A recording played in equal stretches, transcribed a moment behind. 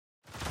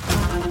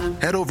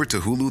Head over to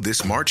Hulu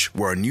this March,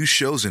 where our new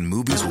shows and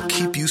movies will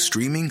keep you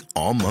streaming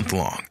all month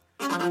long.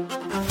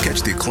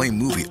 Catch the acclaimed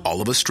movie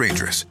All of Us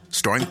Strangers,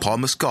 starring Paul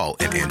Mescal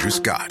and Andrew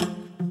Scott.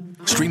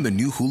 Stream the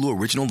new Hulu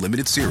original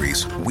limited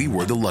series We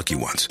Were the Lucky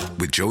Ones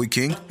with Joey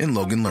King and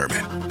Logan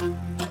Lerman.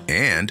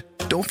 And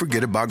don't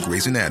forget about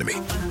Grey's Anatomy.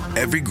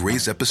 Every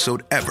Grey's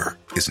episode ever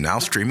is now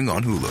streaming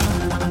on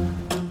Hulu.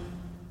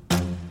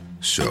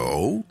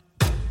 So,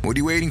 what are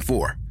you waiting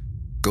for?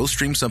 Go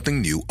stream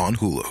something new on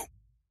Hulu.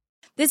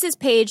 This is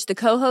Paige, the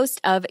co-host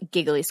of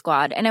Giggly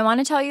Squad, and I want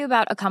to tell you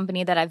about a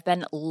company that I've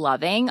been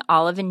loving,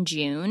 Olive &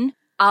 June.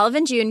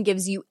 Olive & June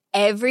gives you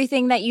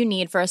everything that you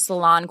need for a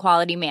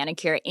salon-quality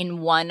manicure in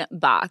one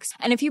box.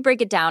 And if you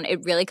break it down,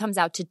 it really comes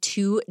out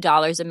to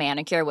 $2 a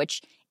manicure,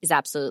 which is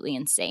absolutely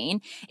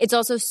insane. It's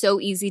also so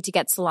easy to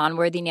get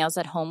salon-worthy nails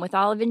at home with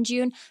Olive &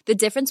 June. The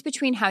difference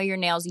between how your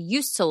nails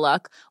used to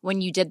look when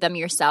you did them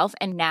yourself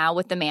and now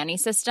with the Mani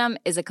system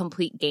is a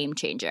complete game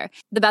changer.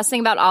 The best thing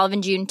about Olive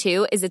 & June,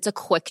 too, is it's a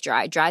quick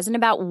dry. Dries in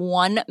about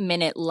 1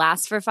 minute,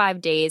 lasts for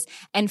 5 days,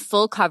 and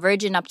full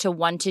coverage in up to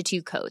 1 to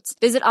 2 coats.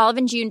 Visit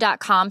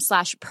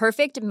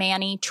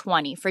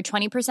oliveandjune.com/perfectmani20 for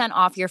 20%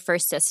 off your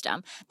first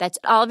system. That's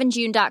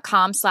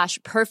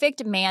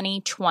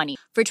oliveandjune.com/perfectmani20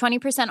 for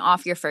 20%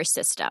 off your first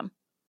system.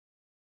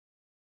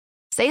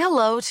 Say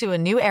hello to a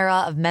new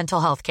era of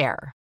mental health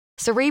care.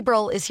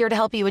 Cerebral is here to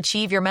help you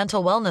achieve your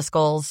mental wellness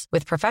goals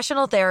with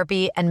professional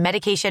therapy and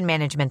medication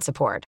management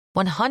support.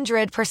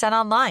 100%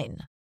 online.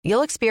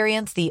 You'll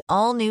experience the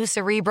all-new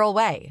Cerebral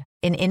Way,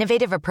 an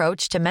innovative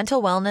approach to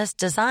mental wellness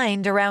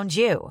designed around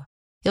you.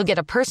 You'll get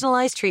a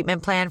personalized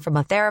treatment plan from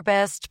a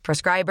therapist,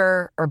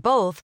 prescriber, or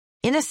both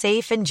in a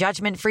safe and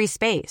judgment-free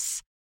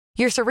space.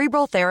 Your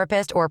Cerebral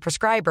therapist or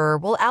prescriber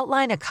will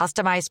outline a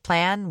customized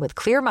plan with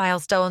clear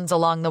milestones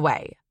along the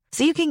way,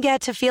 so you can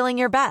get to feeling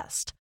your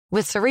best.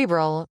 With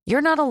Cerebral,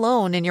 you're not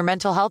alone in your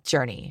mental health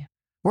journey.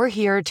 We're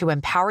here to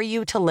empower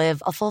you to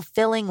live a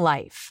fulfilling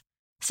life.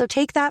 So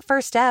take that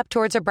first step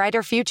towards a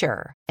brighter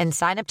future and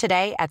sign up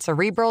today at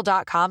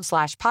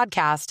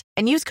Cerebral.com/podcast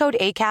and use code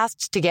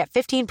ACAST to get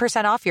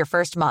 15% off your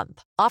first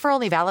month. Offer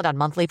only valid on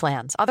monthly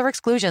plans. Other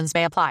exclusions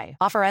may apply.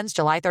 Offer ends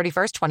July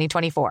 31st,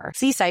 2024.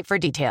 See site for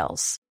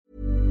details.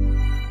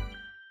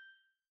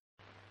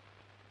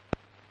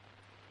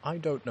 I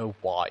don't know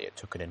why it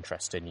took an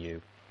interest in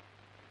you,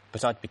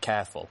 but I'd be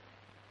careful.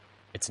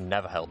 It's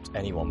never helped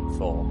anyone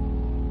before.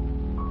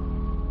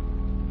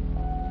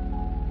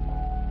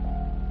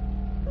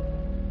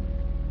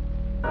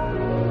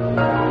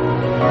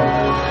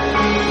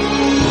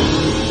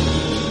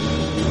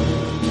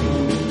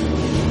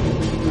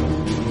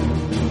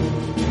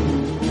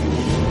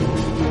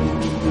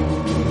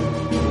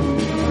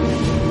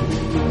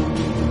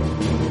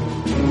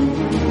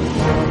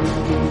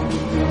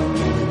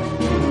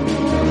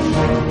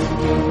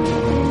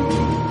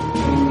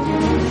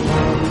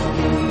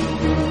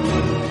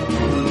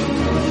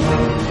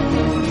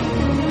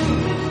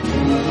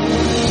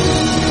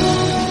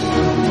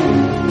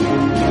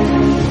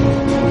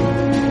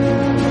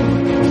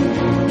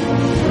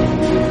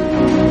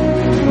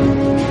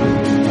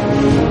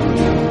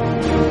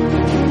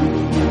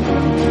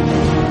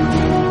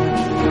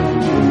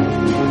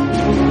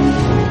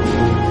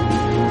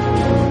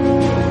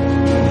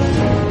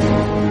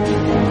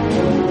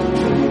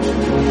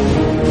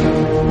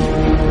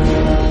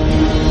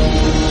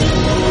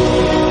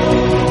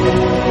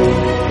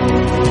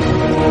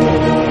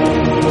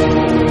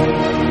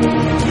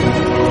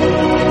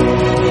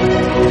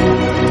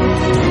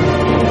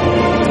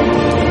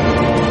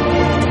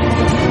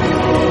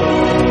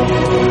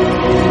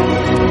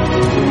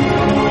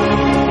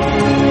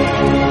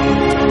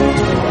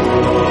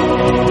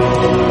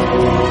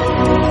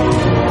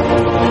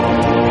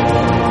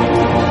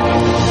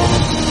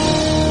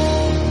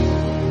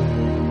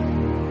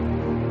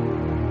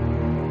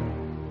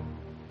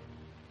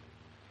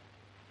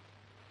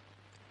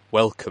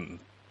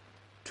 Welcome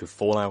to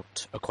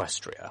Fallout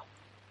Equestria.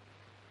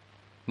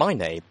 My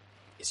name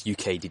is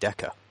UK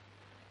Dedecker.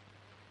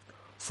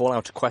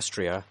 Fallout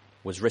Equestria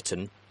was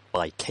written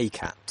by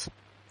KCAT.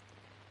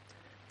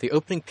 The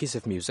opening piece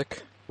of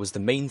music was the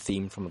main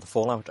theme from the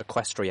Fallout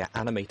Equestria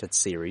animated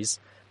series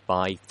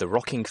by The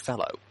Rocking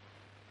Fellow.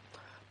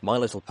 My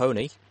Little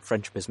Pony,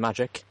 Friendship is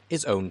Magic,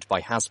 is owned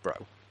by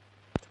Hasbro.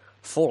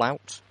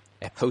 Fallout,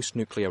 a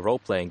post-nuclear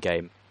role-playing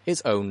game,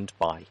 is owned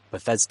by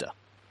Bethesda.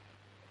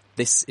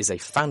 This is a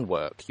fan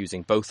work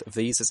using both of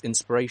these as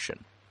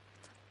inspiration.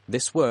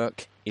 This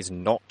work is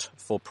not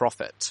for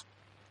profit.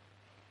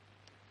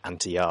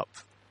 Ante up.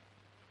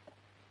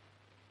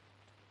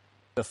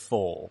 The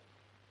Fall.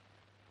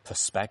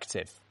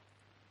 Perspective.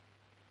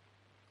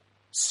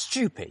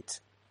 Stupid!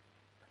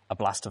 A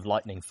blast of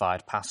lightning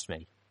fired past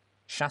me,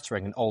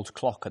 shattering an old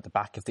clock at the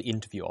back of the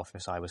interview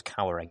office I was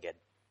cowering in.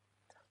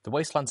 The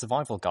Wasteland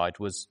Survival Guide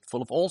was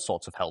full of all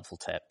sorts of helpful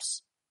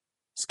tips.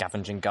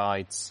 Scavenging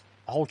guides,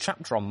 a whole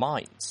chapter on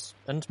mines,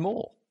 and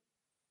more.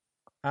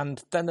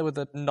 And then there were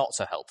the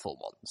not-so-helpful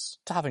ones,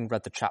 to having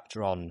read the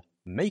chapter on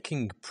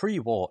making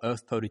pre-war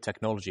Earth Pony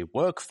technology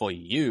work for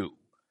you,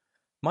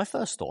 My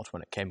first thought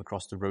when it came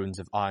across the ruins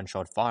of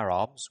iron-shod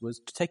firearms was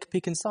to take a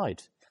peek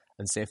inside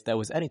and see if there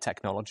was any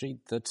technology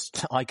that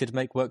I could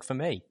make work for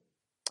me.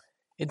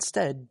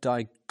 Instead,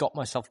 I got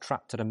myself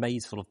trapped in a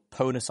maze full of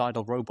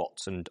ponicidal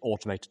robots and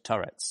automated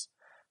turrets,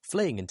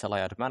 fleeing until I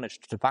had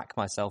managed to back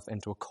myself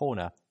into a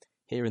corner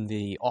here in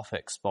the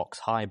office box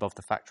high above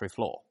the factory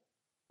floor.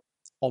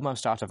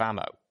 Almost out of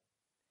ammo.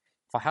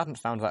 If I hadn't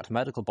found that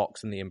medical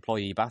box in the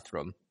employee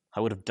bathroom,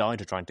 I would have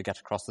died trying to get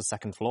across the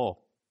second floor.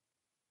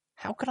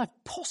 How could I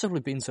have possibly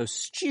been so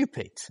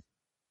stupid?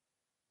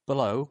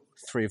 Below,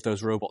 3 of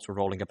those robots were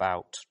rolling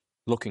about,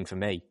 looking for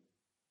me.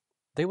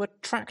 They were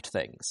tracked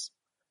things,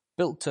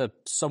 built to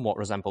somewhat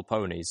resemble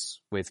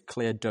ponies, with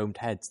clear domed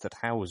heads that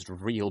housed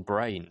real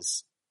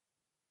brains.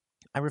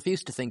 I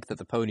refused to think that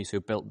the ponies who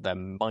built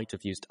them might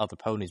have used other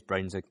ponies'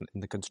 brains in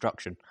the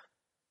construction.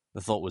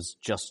 The thought was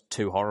just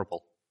too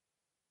horrible.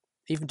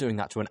 Even doing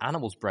that to an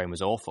animal's brain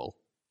was awful.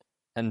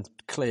 And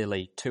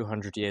clearly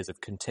 200 years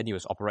of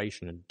continuous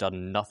operation had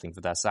done nothing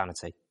for their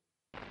sanity.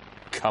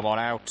 Come on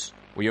out.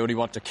 We only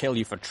want to kill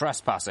you for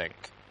trespassing.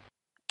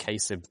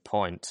 Case in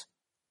point.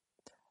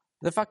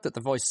 The fact that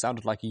the voice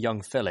sounded like a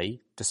young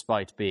filly,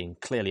 despite being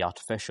clearly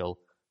artificial,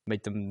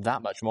 made them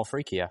that much more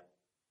freakier.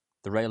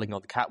 The railing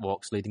on the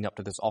catwalks leading up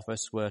to this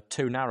office were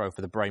too narrow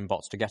for the brain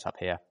bots to get up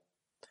here.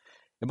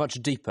 A much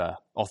deeper,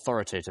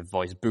 authoritative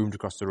voice boomed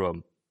across the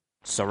room.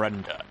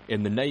 Surrender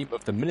in the name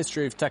of the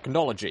Ministry of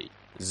Technology,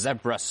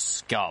 Zebra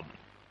scum.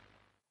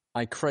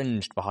 I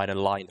cringed behind a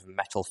line of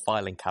metal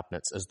filing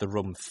cabinets as the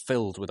room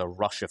filled with a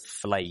rush of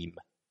flame.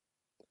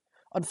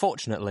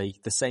 Unfortunately,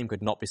 the same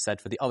could not be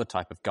said for the other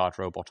type of guard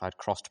robot I had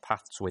crossed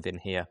paths with in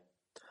here.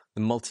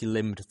 The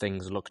multi-limbed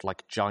things looked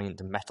like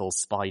giant metal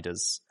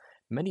spiders.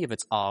 Many of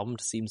its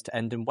arms seemed to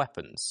end in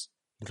weapons,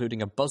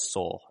 including a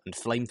buzzsaw and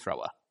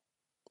flamethrower.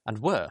 And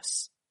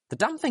worse, the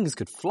damn things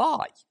could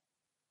fly!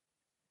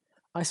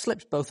 I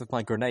slipped both of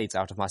my grenades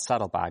out of my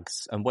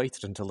saddlebags and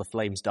waited until the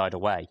flames died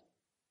away.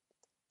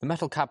 The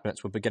metal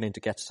cabinets were beginning to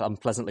get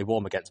unpleasantly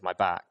warm against my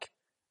back,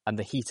 and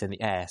the heat in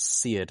the air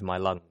seared my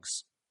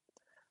lungs.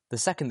 The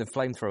second the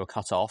flamethrower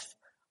cut off,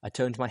 I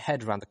turned my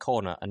head round the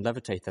corner and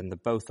levitated them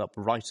both up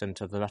right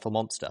into the metal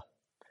monster,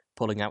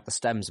 pulling out the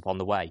stems upon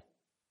the way.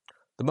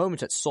 The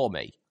moment it saw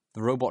me,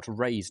 the robot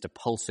raised a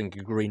pulsing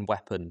green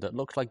weapon that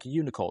looked like a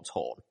unicorn's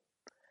horn.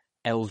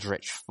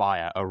 Eldritch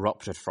fire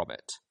erupted from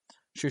it,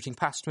 shooting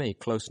past me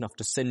close enough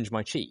to singe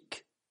my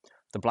cheek.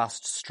 The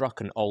blast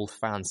struck an old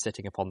fan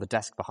sitting upon the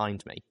desk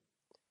behind me.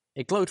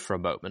 It glowed for a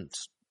moment,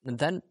 and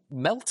then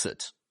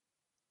melted.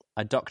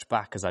 I ducked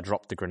back as I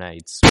dropped the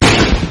grenades.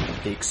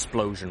 The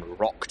explosion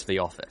rocked the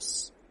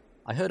office.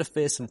 I heard a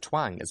fearsome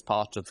twang as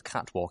part of the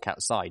catwalk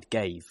outside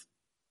gave.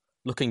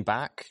 Looking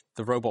back,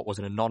 the robot was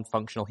in a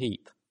non-functional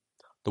heap.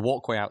 The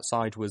walkway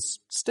outside was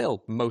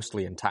still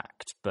mostly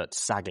intact, but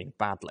sagging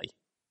badly.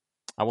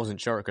 I wasn't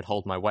sure it could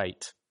hold my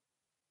weight.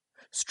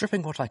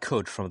 Stripping what I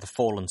could from the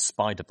fallen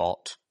spider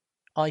bot,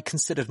 I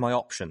considered my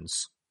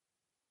options.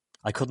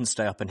 I couldn't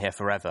stay up in here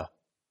forever.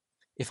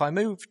 If I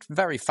moved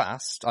very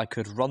fast, I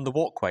could run the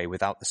walkway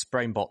without the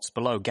sprain bots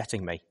below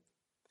getting me.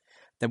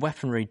 Their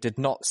weaponry did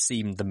not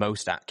seem the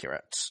most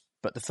accurate,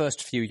 but the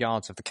first few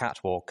yards of the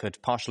catwalk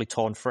had partially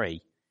torn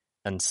free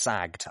and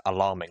sagged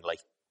alarmingly.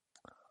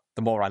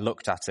 The more I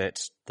looked at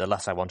it, the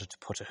less I wanted to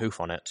put a hoof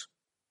on it.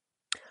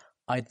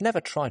 I'd never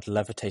tried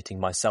levitating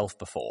myself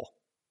before.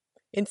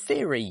 In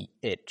theory,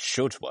 it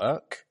should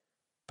work,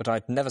 but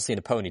I'd never seen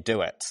a pony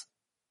do it.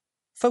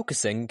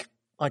 Focusing,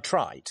 I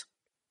tried.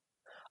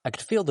 I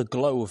could feel the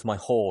glow of my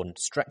horn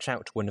stretch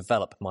out to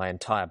envelop my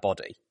entire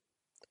body.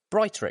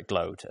 Brighter it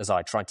glowed as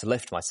I tried to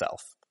lift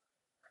myself.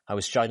 I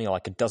was shining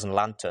like a dozen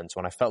lanterns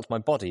when I felt my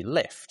body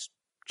lift,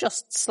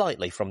 just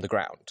slightly from the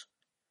ground.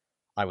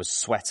 I was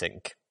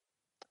sweating.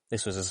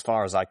 This was as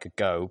far as I could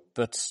go,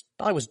 but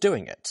I was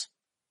doing it.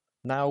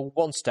 Now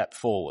one step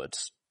forward,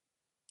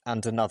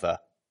 and another,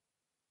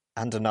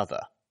 and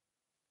another.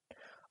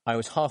 I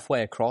was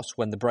halfway across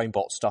when the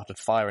brainbot started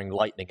firing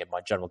lightning in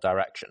my general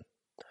direction.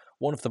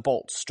 One of the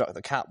bolts struck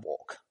the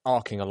catwalk,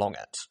 arcing along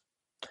it.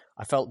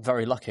 I felt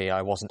very lucky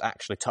I wasn't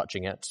actually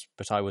touching it,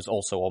 but I was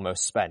also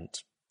almost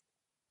spent.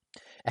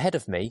 Ahead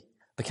of me,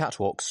 the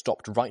catwalk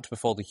stopped right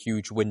before the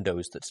huge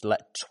windows that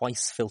let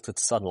twice-filtered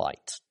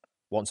sunlight,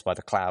 once by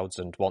the clouds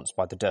and once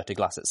by the dirty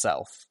glass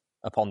itself,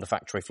 upon the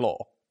factory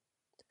floor,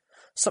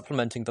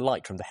 supplementing the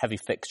light from the heavy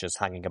fixtures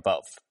hanging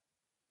above.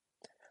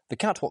 The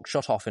catwalk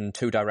shot off in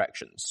 2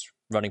 directions,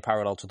 running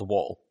parallel to the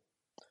wall.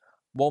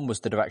 One was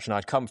the direction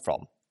I'd come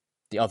from.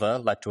 The other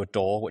led to a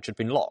door which had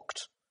been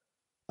locked.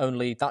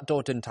 Only that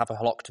door didn't have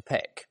a lock to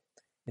pick.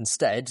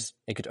 Instead,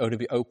 it could only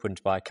be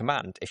opened by a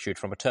command issued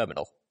from a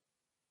terminal.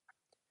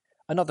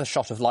 Another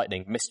shot of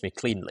lightning missed me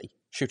cleanly,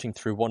 shooting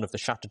through one of the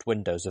shattered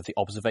windows of the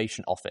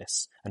observation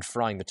office and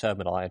frying the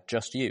terminal I had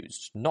just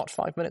used, not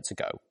 5 minutes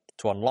ago,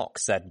 to unlock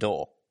said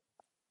door.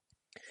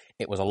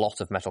 It was a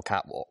lot of metal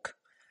catwalk,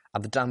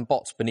 and the damn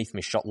bots beneath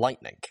me shot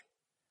lightning.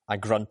 I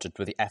grunted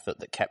with the effort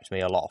that kept me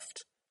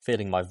aloft,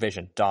 feeling my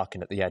vision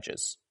darken at the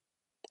edges.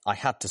 I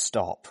had to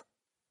stop,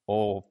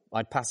 or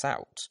I'd pass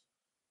out.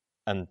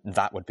 and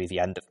that would be the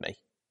end of me.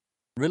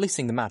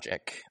 Releasing the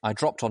magic, I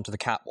dropped onto the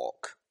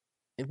catwalk.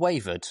 It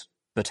wavered,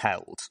 but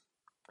held.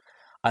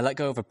 I let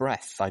go of a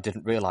breath I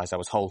didn't realise I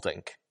was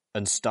holding,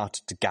 and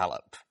started to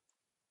gallop.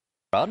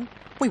 Run?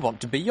 We want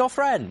to be your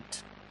friend!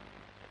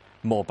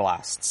 More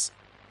blasts.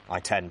 I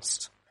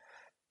tensed,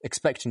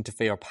 expecting to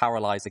feel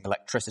paralysing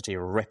electricity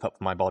rip up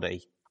my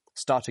body,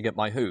 starting at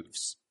my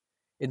hooves.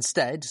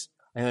 Instead,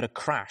 I heard a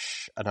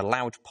crash and a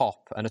loud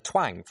pop and a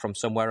twang from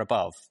somewhere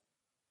above.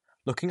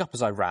 Looking up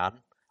as I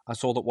ran, I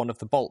saw that one of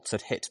the bolts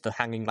had hit the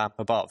hanging lamp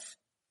above,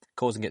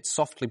 causing its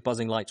softly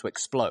buzzing light to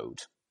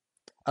explode.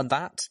 And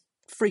that,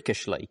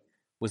 freakishly,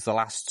 was the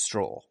last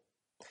straw.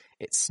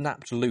 It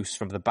snapped loose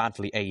from the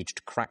badly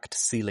aged, cracked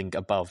ceiling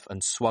above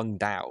and swung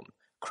down,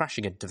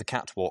 crashing into the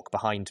catwalk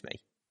behind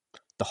me.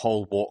 The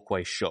whole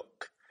walkway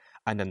shook,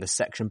 and then the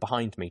section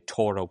behind me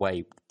tore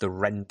away with the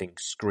rending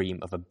scream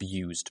of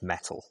abused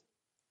metal.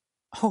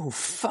 Oh,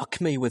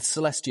 fuck me with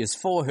Celestia's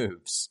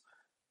forehooves!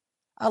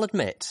 I'll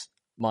admit,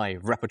 my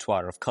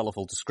repertoire of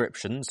colourful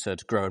descriptions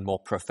had grown more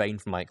profane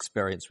from my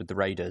experience with the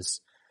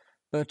Raiders,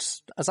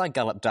 but as I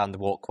galloped down the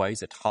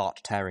walkways at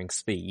heart-tearing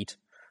speed,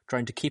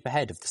 trying to keep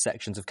ahead of the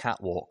sections of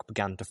catwalk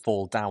began to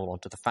fall down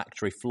onto the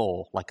factory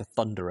floor like a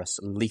thunderous,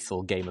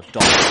 lethal game of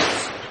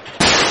dominoes.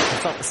 I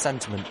felt the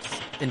sentiment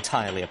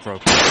entirely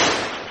appropriate.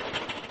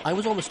 I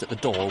was almost at the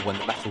door when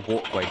the metal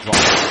walkway dropped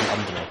from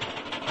under me.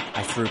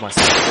 I threw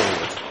myself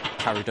forward,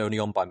 carried only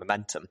on by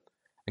momentum,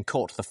 and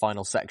caught the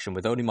final section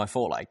with only my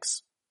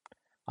forelegs.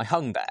 I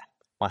hung there,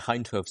 my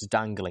hindhooves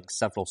dangling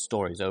several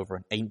stories over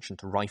an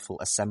ancient rifle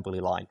assembly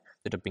line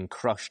that had been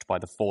crushed by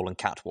the fallen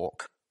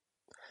catwalk.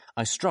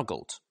 I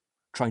struggled,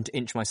 trying to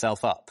inch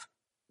myself up.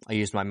 I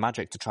used my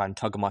magic to try and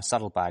tug on my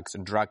saddlebags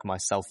and drag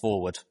myself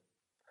forward.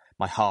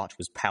 My heart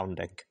was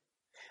pounding.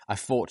 I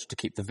fought to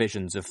keep the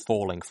visions of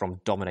falling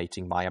from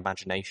dominating my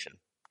imagination,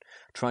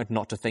 tried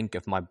not to think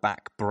of my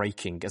back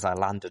breaking as I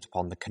landed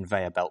upon the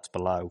conveyor belt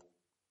below.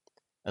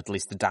 At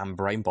least the damn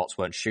brainbots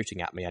weren't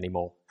shooting at me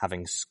anymore,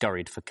 having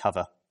scurried for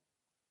cover.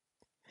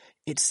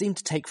 It seemed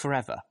to take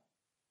forever,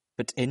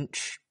 but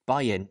inch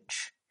by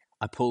inch,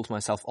 I pulled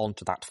myself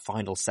onto that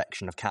final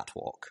section of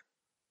catwalk.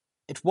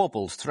 It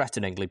wobbled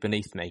threateningly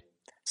beneath me,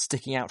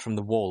 sticking out from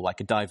the wall like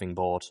a diving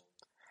board,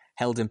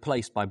 held in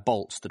place by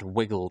bolts that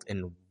wiggled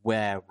in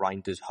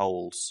wire-rinded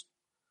holes.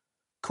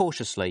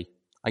 Cautiously,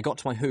 I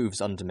got my hooves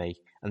under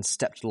me and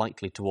stepped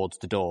lightly towards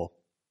the door.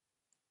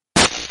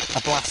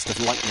 A blast of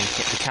lightning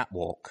hit the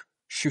catwalk,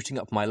 shooting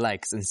up my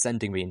legs and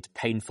sending me into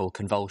painful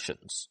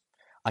convulsions.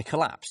 I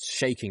collapsed,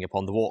 shaking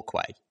upon the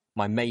walkway,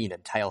 my mane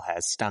and tail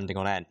hairs standing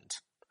on end.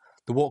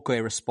 The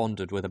walkway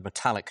responded with a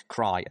metallic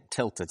cry and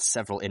tilted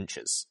several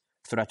inches,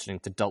 threatening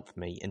to dump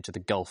me into the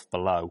gulf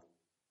below.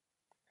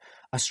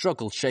 I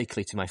struggled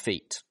shakily to my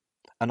feet.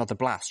 Another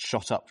blast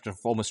shot up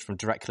almost from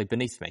directly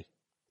beneath me,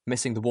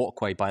 missing the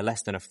walkway by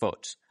less than a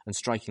foot and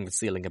striking the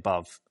ceiling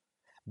above.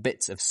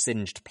 Bits of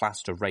singed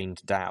plaster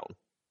rained down.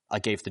 I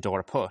gave the door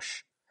a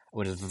push,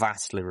 and was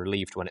vastly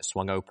relieved when it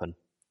swung open.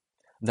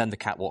 Then the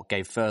catwalk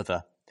gave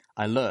further.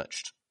 I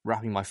lurched,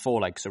 wrapping my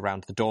forelegs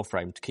around the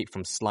doorframe to keep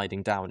from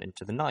sliding down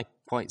into the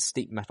quite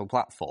steep metal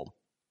platform.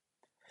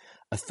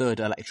 A third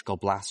electrical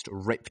blast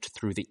ripped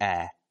through the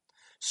air,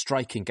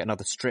 striking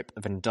another strip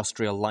of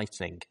industrial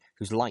lighting,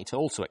 whose light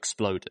also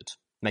exploded,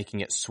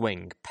 making it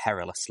swing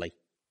perilously.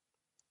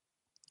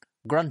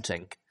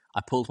 Grunting,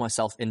 I pulled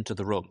myself into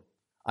the room.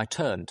 I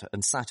turned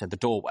and sat in the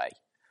doorway,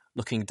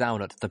 looking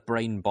down at the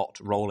brain bot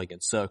rolling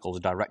in circles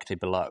directly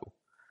below,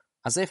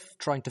 as if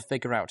trying to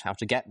figure out how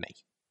to get me.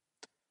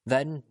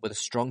 Then, with a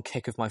strong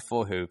kick of my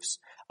forehooves,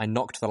 I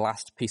knocked the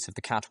last piece of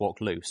the catwalk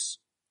loose.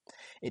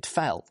 It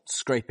fell,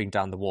 scraping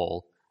down the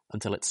wall,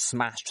 until it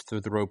smashed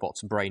through the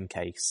robot's brain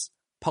case,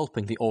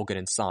 pulping the organ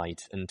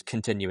inside and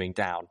continuing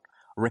down,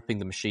 ripping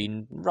the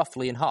machine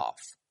roughly in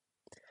half.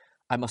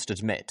 I must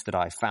admit that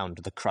I found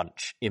the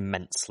crunch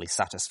immensely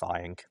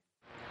satisfying.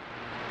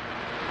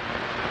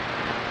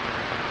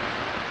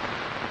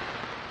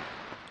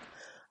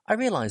 I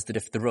realised that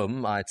if the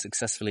room I had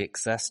successfully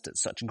accessed at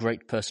such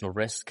great personal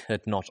risk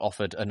had not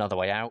offered another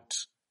way out,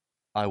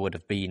 I would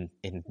have been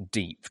in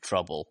deep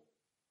trouble.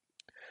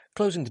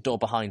 Closing the door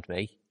behind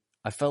me,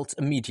 I felt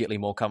immediately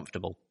more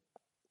comfortable.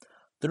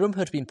 The room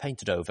had been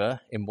painted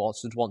over in what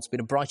had once been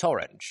a bright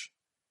orange,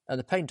 and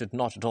the paint had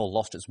not at all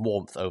lost its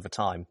warmth over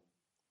time.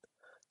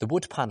 The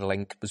wood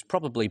panelling was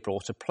probably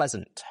brought a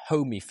pleasant,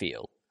 homey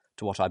feel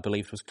to what I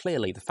believed was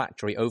clearly the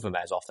factory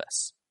overmare's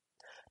office.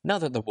 Now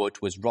that the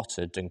wood was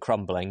rotted and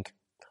crumbling,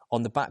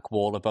 on the back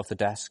wall above the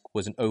desk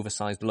was an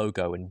oversized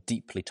logo in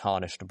deeply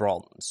tarnished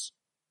bronze.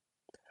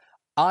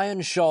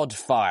 Iron-shod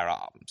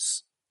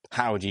firearms.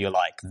 How do you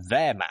like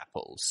them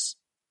apples?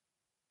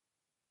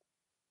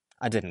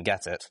 I didn't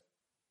get it.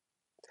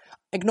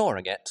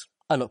 Ignoring it,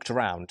 I looked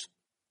around.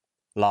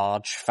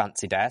 Large,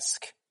 fancy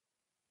desk.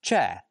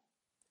 Chair.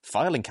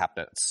 Filing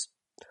cabinets.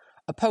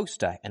 A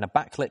poster in a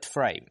backlit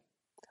frame.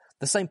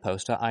 The same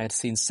poster I had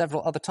seen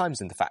several other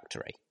times in the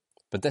factory,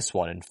 but this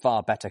one in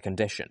far better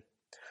condition,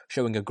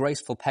 showing a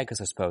graceful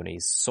Pegasus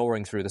ponies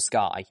soaring through the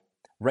sky,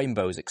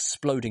 rainbows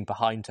exploding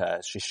behind her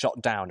as she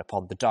shot down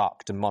upon the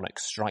dark, demonic,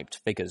 striped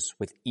figures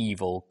with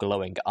evil,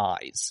 glowing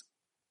eyes.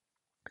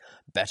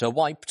 Better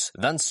wiped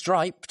than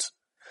striped.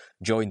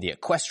 Join the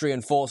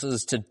Equestrian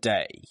forces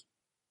today.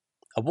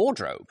 A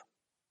wardrobe.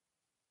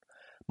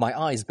 My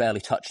eyes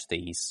barely touched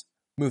these,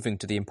 moving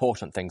to the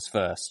important things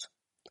first.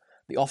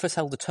 The office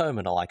held a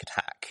terminal I could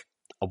hack,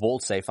 a wall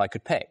safe I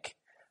could pick,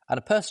 and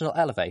a personal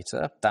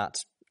elevator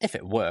that, if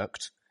it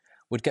worked,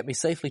 would get me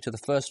safely to the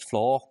first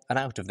floor and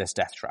out of this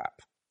death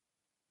trap.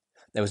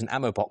 There was an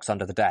ammo box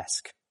under the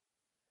desk.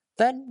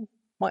 Then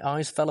my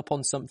eyes fell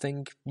upon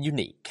something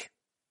unique.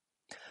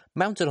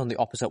 Mounted on the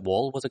opposite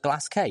wall was a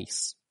glass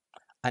case,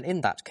 and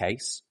in that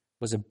case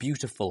was a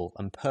beautiful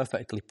and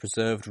perfectly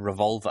preserved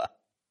revolver,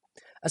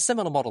 a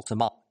similar model to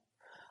mine,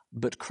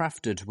 but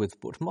crafted with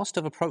what must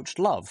have approached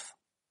love.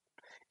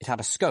 It had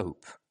a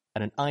scope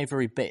and an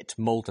ivory bit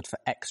moulded for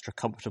extra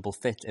comfortable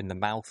fit in the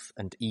mouth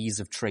and ease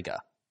of trigger.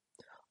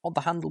 On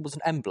the handle was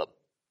an emblem.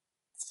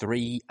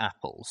 3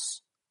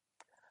 apples.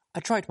 I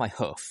tried my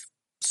hoof,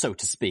 so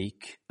to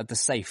speak, at the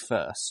safe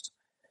first.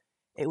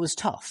 It was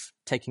tough,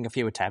 taking a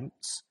few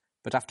attempts,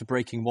 but after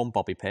breaking one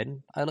bobby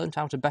pin, I learned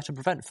how to better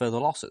prevent further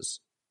losses.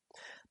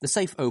 The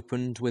safe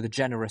opened with a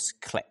generous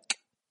click.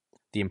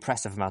 The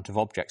impressive amount of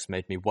objects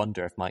made me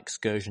wonder if my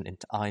excursion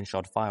into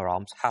iron-shod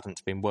firearms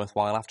hadn't been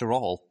worthwhile after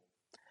all.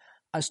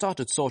 I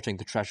started sorting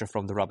the treasure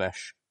from the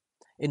rubbish.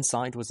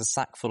 Inside was a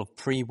sack full of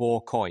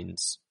pre-war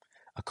coins,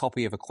 a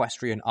copy of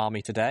Equestrian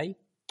Army Today,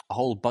 a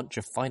whole bunch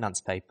of finance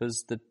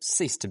papers that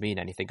ceased to mean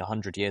anything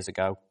 100 years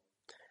ago,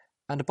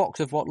 and a box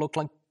of what looked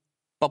like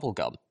bubble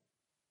gum.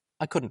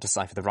 I couldn't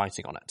decipher the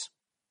writing on it.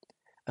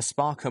 A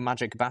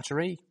Sparko-Magic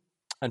battery,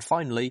 and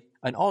finally,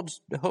 an odd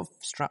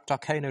hoof-strapped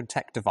Arcano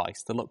tech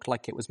device that looked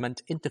like it was meant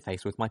to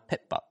interface with my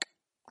pip-buck.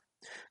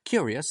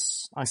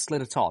 Curious, I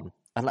slid it on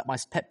and let my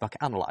pip-buck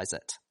analyse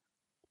it.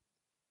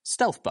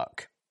 Stealth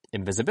buck,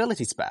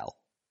 invisibility spell,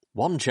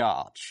 1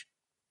 charge.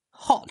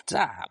 Hot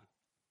damn!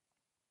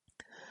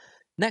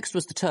 Next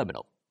was the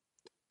terminal.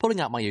 Pulling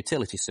out my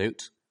utility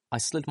suit, I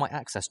slid my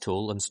access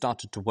tool and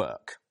started to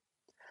work.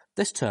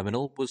 This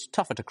terminal was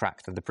tougher to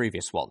crack than the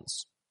previous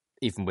ones,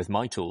 even with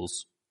my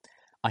tools.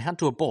 I had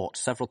to abort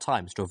several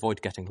times to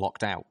avoid getting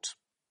locked out.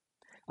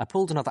 I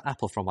pulled another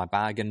apple from my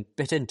bag and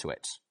bit into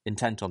it,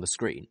 intent on the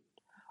screen,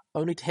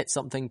 only to hit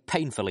something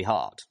painfully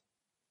hard.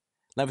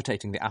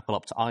 Levitating the apple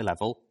up to eye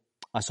level,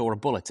 I saw a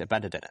bullet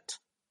embedded in it.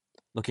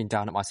 Looking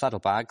down at my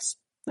saddlebags,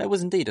 there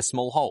was indeed a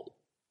small hole,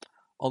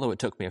 although it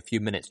took me a few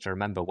minutes to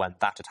remember when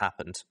that had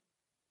happened.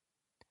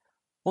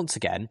 Once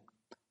again,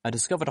 I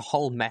discovered a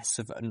whole mess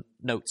of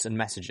notes and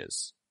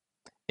messages.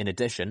 In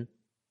addition,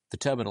 the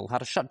terminal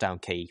had a shutdown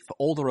key for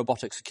all the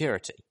robotic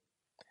security,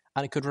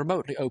 and it could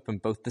remotely open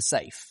both the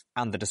safe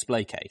and the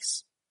display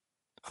case.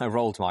 I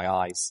rolled my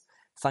eyes,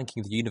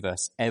 thanking the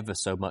universe ever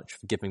so much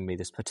for giving me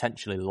this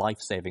potentially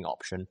life-saving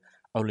option,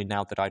 only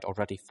now that I'd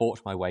already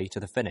fought my way to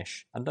the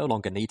finish and no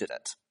longer needed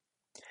it.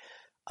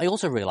 I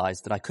also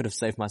realised that I could have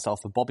saved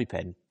myself a bobby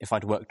pin if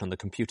I'd worked on the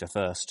computer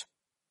first.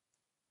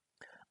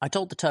 I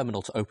told the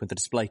terminal to open the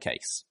display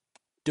case.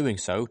 Doing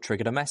so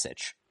triggered a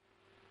message.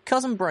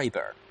 Cousin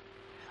Brayburn,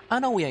 I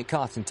know we ain't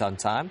carting ton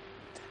time,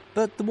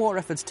 but the war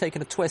effort's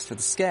taken a twist for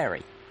the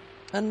scary,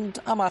 and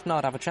I might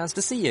not have a chance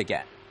to see you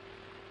again.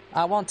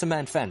 I want to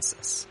mend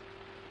fences.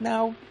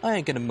 Now, I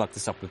ain't gonna muck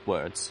this up with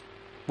words.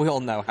 We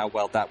all know how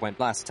well that went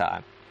last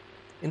time.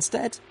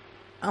 Instead,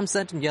 I'm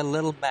sending you a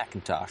little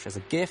Macintosh as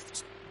a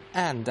gift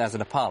and as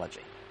an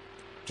apology,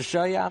 to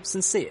show you I'm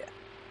sincere.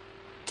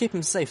 Keep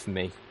him safe for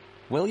me,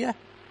 will ya?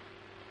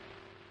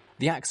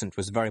 The accent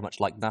was very much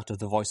like that of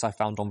the voice I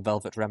found on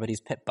Velvet Remedy's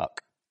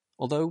Pip-Buck,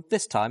 although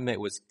this time it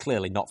was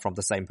clearly not from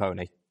the same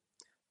pony.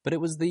 But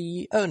it was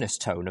the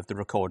earnest tone of the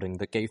recording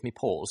that gave me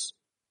pause.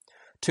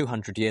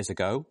 200 years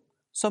ago,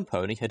 some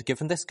pony had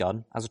given this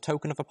gun as a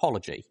token of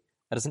apology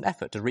and as an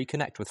effort to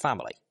reconnect with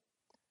family.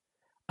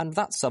 And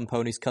that some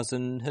pony's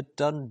cousin had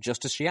done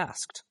just as she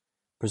asked,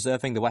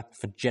 preserving the weapon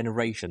for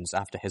generations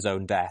after his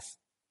own death.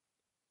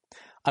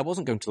 I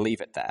wasn't going to leave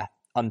it there,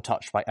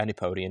 untouched by any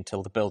pony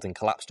until the building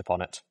collapsed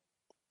upon it.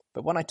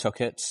 But when I took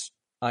it,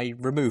 I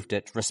removed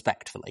it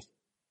respectfully.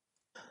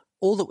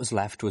 All that was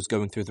left was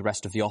going through the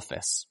rest of the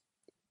office.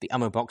 The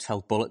ammo box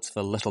held bullets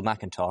for Little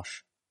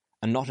Macintosh,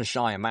 and not a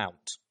shy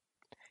amount.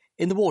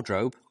 In the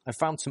wardrobe, I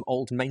found some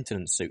old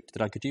maintenance suit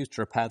that I could use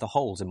to repair the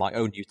holes in my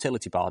own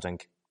utility barding,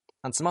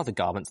 and some other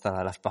garments that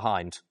I left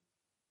behind.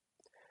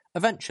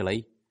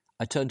 Eventually,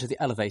 I turned to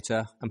the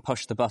elevator and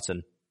pushed the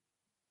button.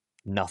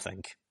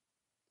 Nothing.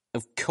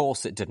 Of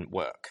course it didn't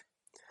work.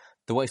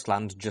 The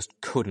wasteland just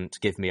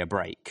couldn't give me a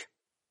break.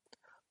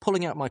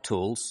 Pulling out my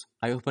tools,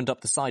 I opened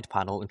up the side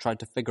panel and tried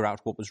to figure out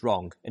what was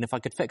wrong and if I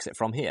could fix it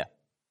from here.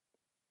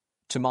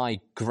 To my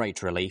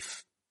great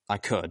relief, I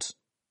could.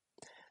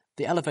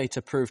 The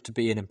elevator proved to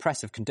be in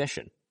impressive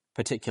condition,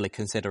 particularly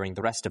considering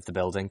the rest of the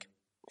building,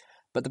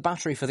 but the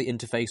battery for the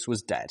interface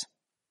was dead.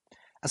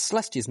 As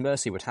Celestia's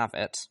mercy would have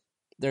it,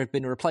 there had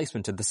been a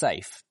replacement in the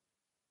safe.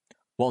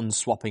 One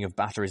swapping of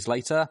batteries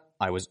later,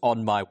 I was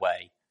on my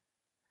way.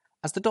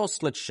 As the doors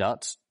slid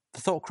shut,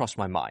 the thought crossed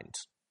my mind.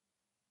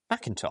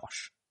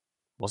 Macintosh,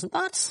 wasn't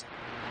that?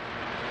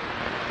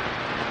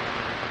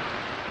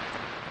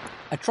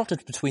 I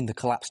trotted between the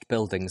collapsed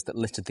buildings that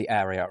littered the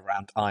area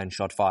around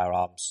iron-shod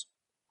firearms,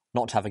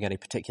 not having any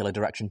particular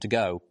direction to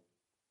go.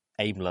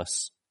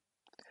 Aimless.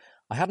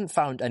 I hadn't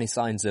found any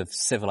signs of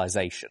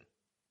civilization.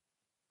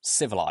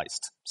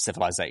 Civilized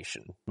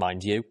civilization,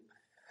 mind you.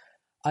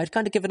 I had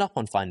kind of given up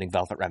on finding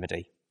Velvet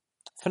Remedy.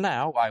 For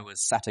now, I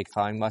was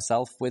satisfying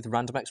myself with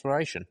random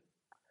exploration,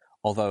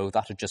 although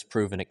that had just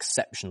proven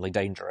exceptionally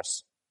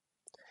dangerous.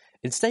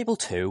 In Stable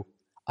 2,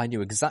 I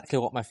knew exactly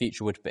what my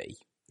future would be,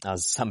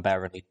 as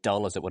unbearably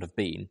dull as it would have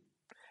been.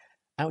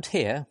 Out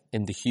here,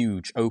 in the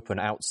huge open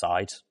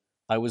outside,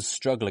 I was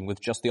struggling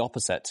with just the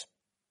opposite.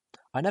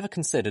 I never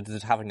considered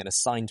that having an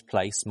assigned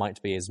place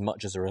might be as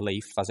much as a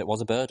relief as it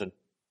was a burden.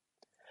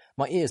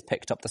 My ears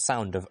picked up the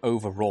sound of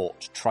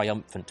overwrought,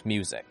 triumphant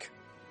music.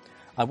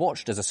 I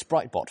watched as a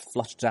sprite bot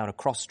fluttered down a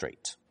cross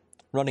street.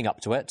 Running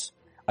up to it,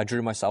 I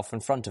drew myself in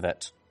front of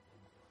it.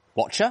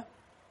 Watcher?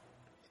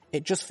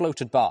 It just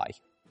floated by.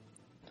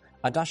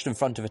 I dashed in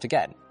front of it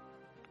again.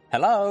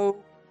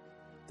 Hello?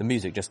 The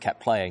music just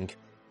kept playing.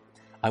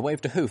 I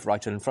waved a hoof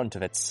right in front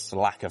of its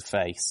slack of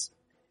face.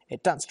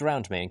 It danced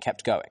around me and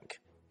kept going.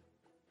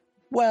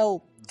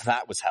 Well,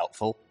 that was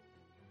helpful.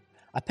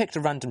 I picked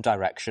a random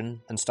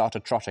direction and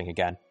started trotting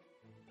again.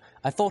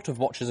 I thought of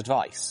Watcher's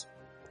advice.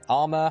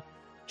 Armour?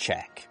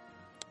 Check.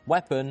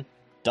 Weapon?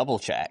 Double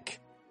check.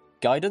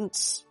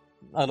 Guidance?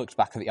 I looked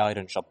back at the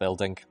iron shop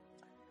building.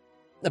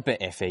 A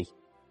bit iffy,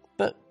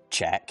 but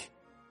check.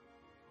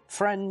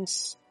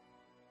 Friends?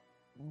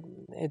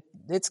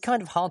 It's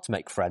kind of hard to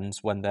make friends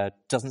when there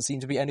doesn't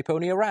seem to be any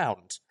pony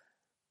around.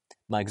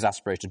 My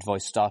exasperated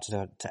voice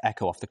started to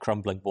echo off the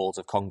crumbling walls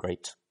of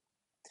concrete.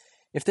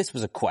 If this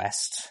was a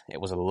quest, it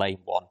was a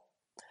lame one.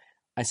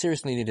 I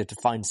seriously needed to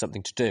find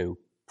something to do,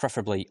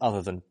 preferably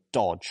other than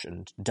dodge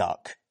and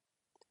duck.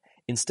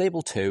 In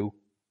Stable 2,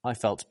 I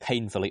felt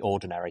painfully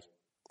ordinary.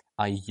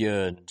 I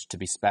yearned to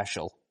be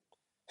special.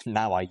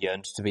 Now I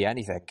yearned to be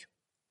anything.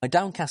 My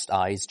downcast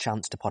eyes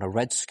chanced upon a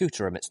red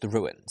scooter amidst the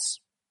ruins.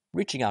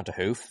 Reaching out a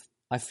hoof,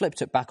 I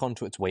flipped it back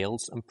onto its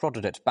wheels and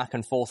prodded it back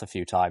and forth a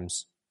few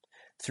times.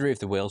 3 of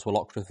the wheels were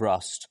locked with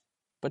rust,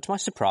 but to my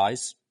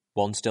surprise,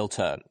 one still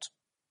turned.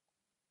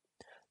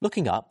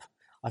 Looking up,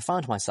 I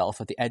found myself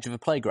at the edge of a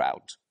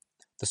playground.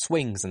 The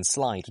swings and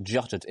slide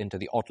jutted into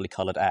the oddly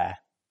coloured air,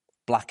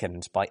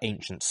 blackened by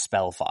ancient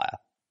spellfire,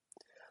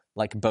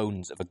 like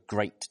bones of a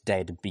great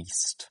dead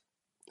beast.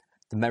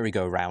 The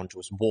merry-go-round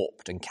was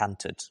warped and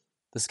canted.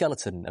 The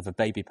skeleton of a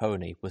baby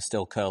pony was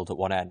still curled at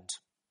one end.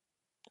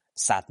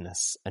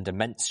 Sadness and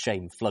immense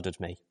shame flooded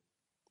me.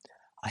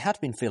 I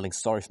had been feeling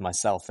sorry for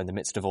myself in the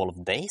midst of all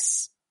of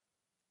this.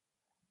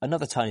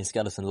 Another tiny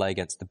skeleton lay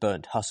against the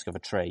burnt husk of a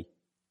tree,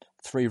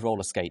 3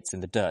 roller skates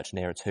in the dirt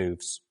near its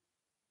hooves.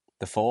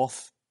 The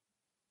 4th?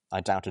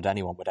 I doubted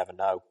anyone would ever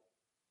know.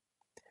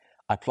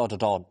 I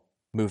plodded on,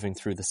 moving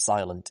through the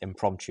silent,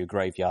 impromptu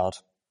graveyard.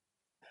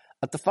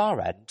 At the far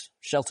end,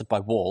 sheltered by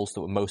walls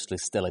that were mostly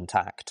still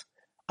intact,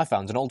 I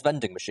found an old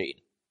vending machine.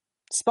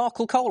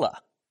 Sparkle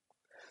Cola!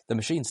 The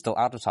machine still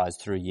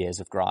advertised through years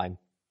of grime.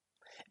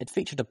 It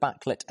featured a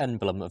backlit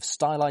emblem of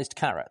stylized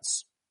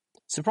carrots.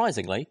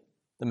 Surprisingly,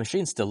 the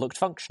machine still looked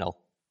functional.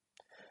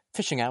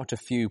 Fishing out a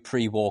few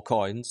pre-war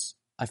coins,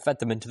 I fed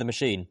them into the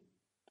machine.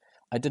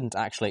 I didn't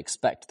actually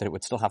expect that it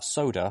would still have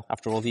soda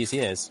after all these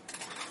years.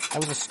 I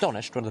was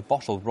astonished when the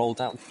bottle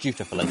rolled out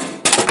dutifully.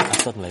 I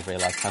suddenly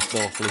realised how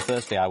awfully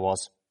thirsty I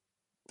was.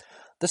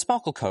 The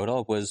Sparkle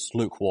Cola was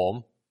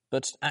lukewarm,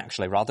 but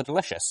actually rather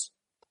delicious,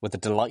 with a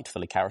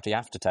delightfully carroty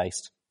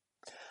aftertaste.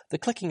 The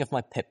clicking of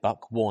my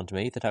pip-buck warned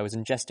me that I was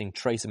ingesting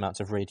trace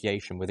amounts of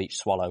radiation with each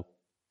swallow,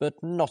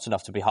 but not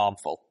enough to be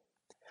harmful.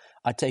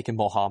 I'd taken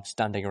more harm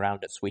standing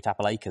around at Sweet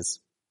Apple Acres.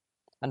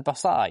 And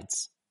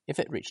besides, if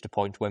it reached a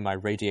point where my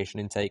radiation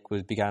intake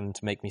began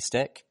to make me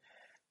sick,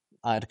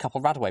 I had a couple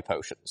Radaway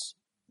potions,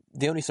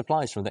 the only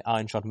supplies from the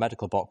iron-shod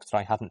medical box that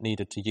I hadn't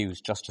needed to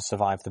use just to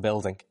survive the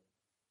building.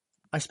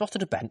 I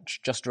spotted a bench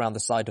just around the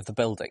side of the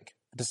building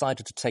and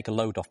decided to take a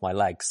load off my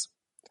legs,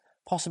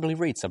 possibly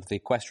read some of the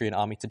Equestrian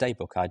Army Today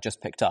book I had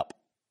just picked up.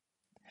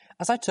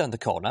 As I turned the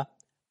corner,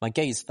 my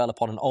gaze fell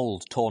upon an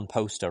old, torn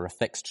poster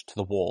affixed to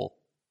the wall.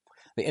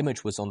 The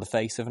image was on the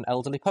face of an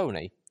elderly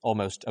pony,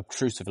 almost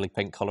obtrusively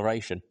pink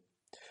coloration.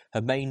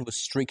 Her mane was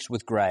streaked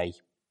with grey.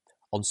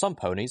 On some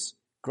ponies,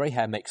 grey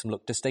hair makes them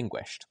look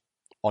distinguished.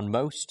 On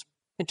most,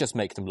 it just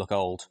makes them look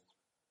old.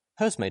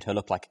 Hers made her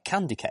look like a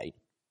candy cane.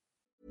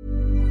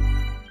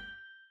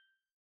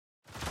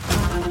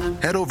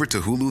 Head over to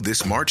Hulu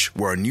this March,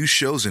 where our new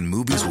shows and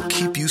movies will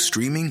keep you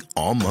streaming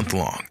all month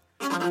long.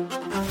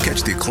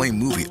 Catch the acclaimed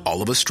movie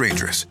All of Us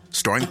Strangers,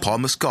 starring Paul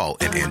Mescal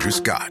and Andrew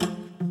Scott.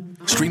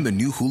 Stream the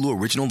new Hulu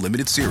original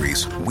limited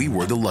series We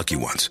Were the Lucky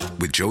Ones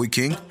with Joey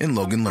King and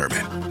Logan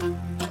Lerman.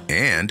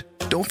 And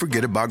don't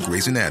forget about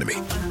Grey's Anatomy.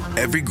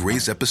 Every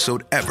Grey's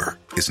episode ever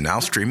is now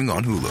streaming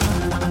on Hulu.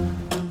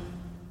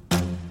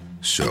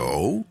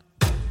 So,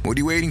 what are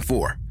you waiting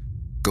for?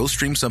 go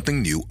stream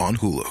something new on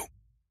Hulu.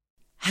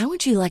 How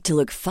would you like to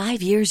look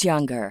 5 years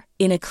younger?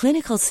 In a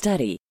clinical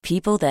study,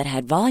 people that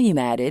had volume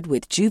added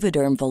with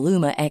Juvederm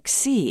Voluma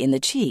XC in the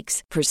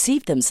cheeks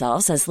perceived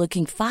themselves as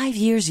looking 5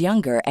 years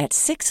younger at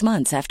 6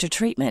 months after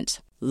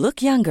treatment.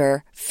 Look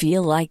younger,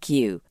 feel like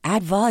you.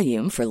 Add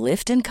volume for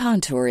lift and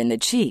contour in the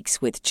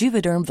cheeks with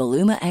Juvederm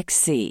Voluma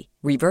XC.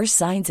 Reverse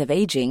signs of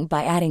aging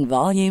by adding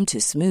volume to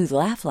smooth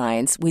laugh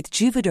lines with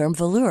Juvederm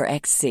Volure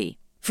XC.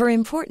 For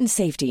important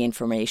safety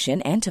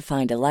information and to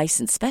find a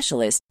licensed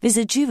specialist,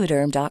 visit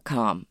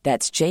Juvederm.com.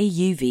 That's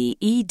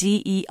JUVEDERM.com.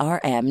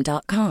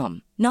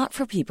 Not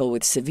for people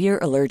with severe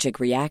allergic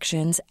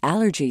reactions,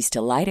 allergies to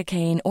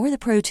lidocaine, or the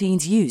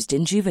proteins used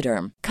in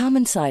Juvederm.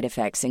 Common side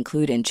effects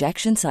include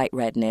injection site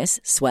redness,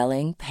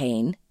 swelling,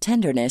 pain,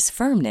 tenderness,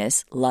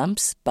 firmness,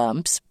 lumps,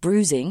 bumps,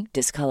 bruising,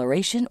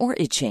 discoloration, or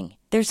itching.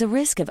 There's a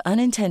risk of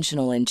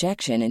unintentional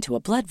injection into a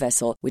blood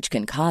vessel, which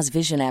can cause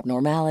vision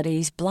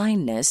abnormalities,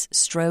 blindness,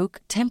 stroke,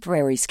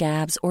 temporary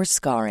scabs, or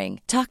scarring.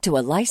 Talk to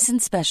a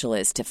licensed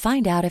specialist to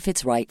find out if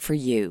it's right for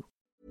you.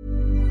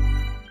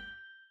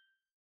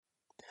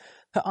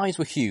 Her eyes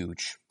were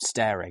huge,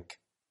 staring.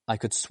 I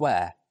could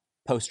swear,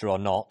 poster or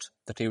not,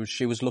 that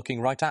she was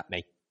looking right at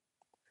me.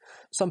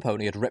 Some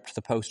pony had ripped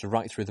the poster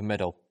right through the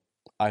middle.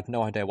 I had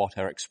no idea what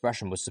her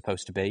expression was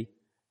supposed to be,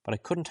 but I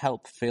couldn't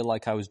help feel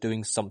like I was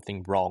doing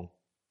something wrong.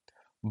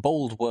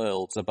 Bold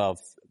words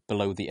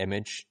below the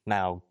image,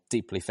 now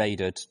deeply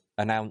faded,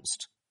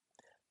 announced,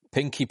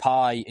 "Pinkie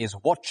Pie is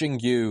watching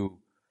you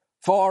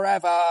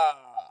forever."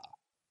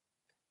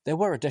 There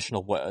were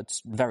additional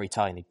words, very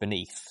tiny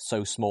beneath,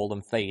 so small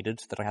and faded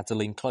that I had to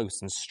lean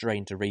close and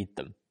strain to read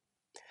them.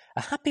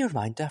 A happy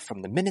reminder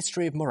from the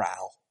Ministry of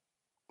Morale.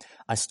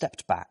 I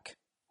stepped back,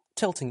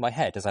 tilting my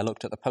head as I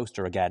looked at the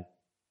poster again.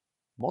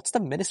 What's the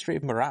Ministry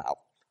of Morale?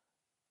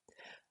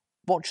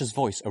 Watcher's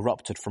voice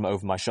erupted from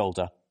over my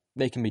shoulder,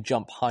 making me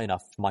jump high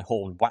enough my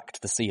horn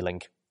whacked the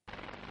ceiling.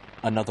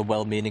 Another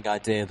well-meaning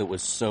idea that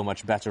was so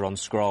much better on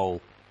scroll.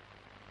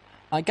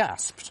 I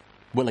gasped,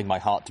 willing my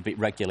heart to beat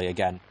regularly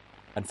again,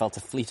 and felt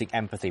a fleeting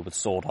empathy with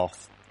Sword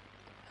Off.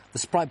 The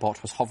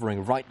Spritebot was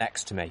hovering right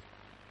next to me.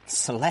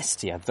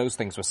 Celestia, those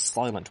things were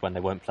silent when they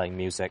weren't playing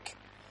music.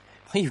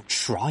 Are you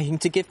trying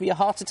to give me a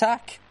heart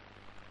attack?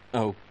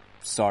 Oh,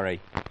 sorry.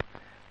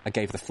 I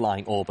gave the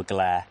flying orb a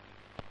glare.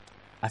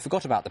 I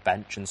forgot about the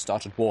bench and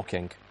started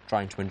walking,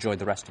 trying to enjoy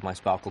the rest of my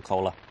Sparkle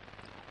Cola.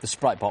 The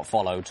Spritebot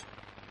followed.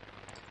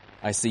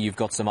 I see you've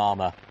got some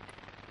armour.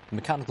 The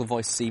mechanical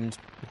voice seemed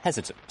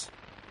hesitant.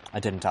 I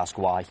didn't ask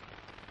why.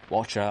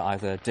 Watcher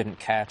either didn't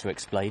care to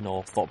explain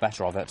or thought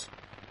better of it.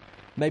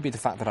 Maybe the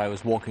fact that I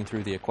was walking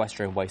through the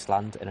equestrian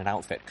wasteland in an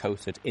outfit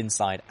coated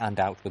inside and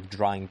out with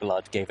drying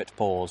blood gave it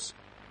pause.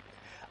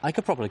 I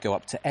could probably go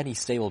up to any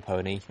stable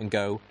pony and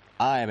go,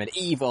 "I am an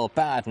evil,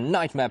 bad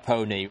nightmare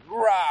pony,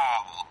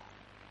 rah!"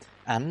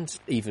 And,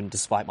 even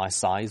despite my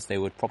size, they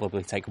would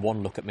probably take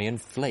one look at me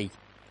and flee.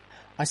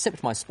 I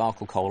sipped my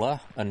Sparkle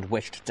Cola and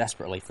wished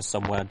desperately for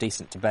somewhere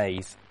decent to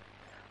bathe.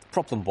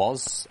 Problem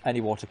was,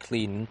 any water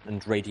clean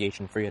and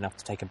radiation-free enough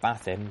to take a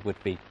bath in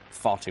would be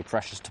far too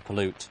precious to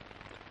pollute.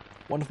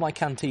 One of my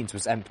canteens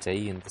was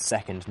empty, and the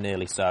second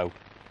nearly so.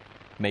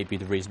 Maybe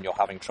the reason you're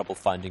having trouble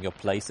finding your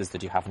place is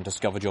that you haven't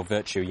discovered your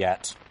virtue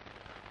yet.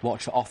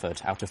 Watcher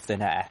offered out of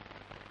thin air.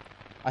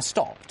 I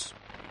stopped.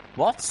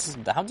 What?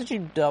 How did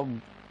you,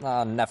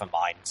 never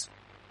mind.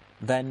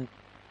 Then,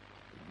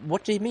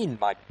 what do you mean,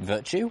 my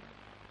virtue?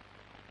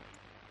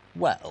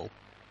 Well,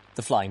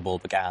 the flying ball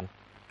began.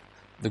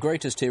 The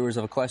greatest heroes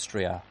of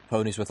Equestria,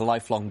 ponies with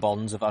lifelong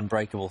bonds of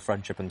unbreakable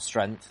friendship and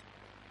strength,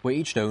 were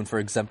each known for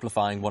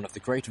exemplifying one of the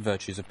great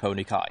virtues of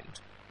pony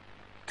kind.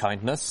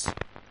 Kindness,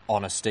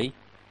 honesty,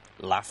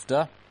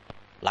 laughter.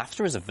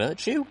 Laughter is a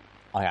virtue?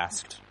 I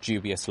asked,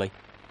 dubiously.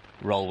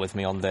 Roll with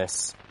me on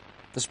this.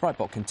 The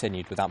Spritebot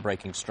continued without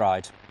breaking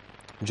stride.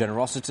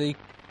 Generosity,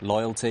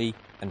 loyalty,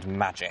 and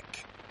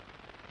magic.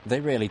 They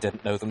really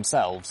didn't know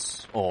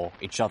themselves, or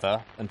each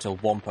other, until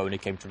one pony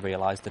came to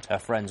realise that her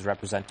friends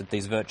represented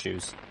these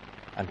virtues,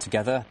 and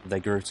together they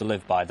grew to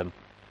live by them.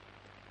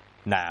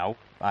 Now,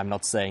 I'm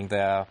not saying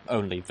they're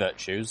only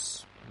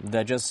virtues,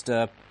 they're just,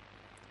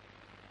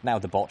 Now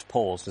the bot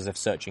paused as if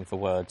searching for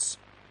words.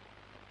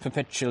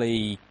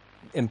 Perpetually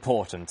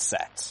important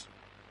set.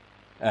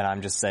 And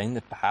I'm just saying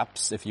that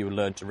perhaps if you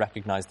learn to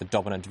recognise the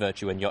dominant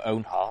virtue in your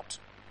own heart,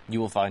 you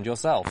will find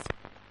yourself.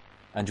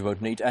 And you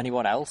won't need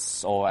anyone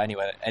else, or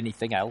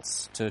anything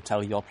else, to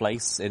tell your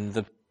place in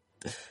the...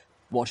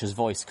 Watcher's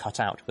voice cut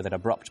out with an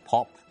abrupt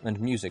pop, and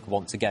music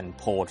once again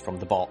poured from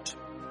the bot.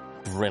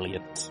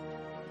 Brilliant.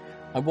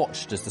 I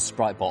watched as the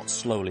Spritebot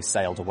slowly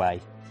sailed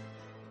away.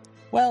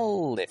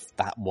 Well, if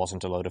that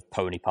wasn't a load of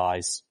pony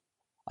pies.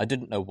 I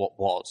didn't know what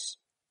was.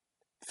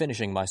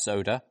 Finishing my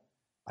soda,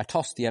 I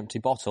tossed the empty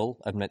bottle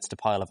amidst a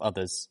pile of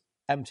others.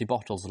 Empty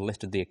bottles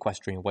littered the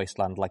equestrian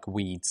wasteland like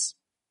weeds.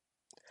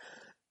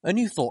 A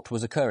new thought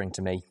was occurring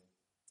to me,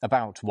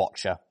 about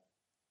Watcher.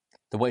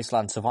 The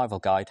Wasteland Survival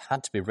Guide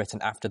had to be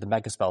written after the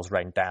megaspells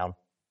rained down.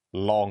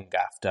 Long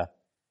after,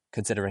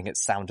 considering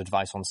its sound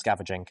advice on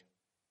scavenging.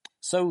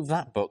 So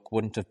that book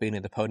wouldn't have been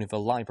in the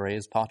Ponyville Library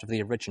as part of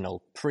the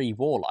original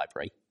pre-war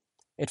library.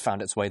 It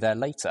found its way there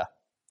later.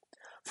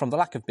 From the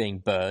lack of being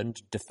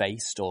burned,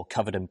 defaced, or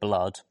covered in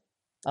blood,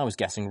 I was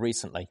guessing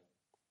recently.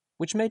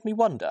 Which made me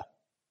wonder,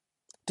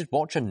 did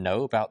Watcher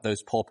know about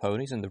those poor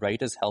ponies and the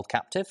raiders held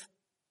captive?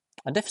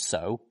 And if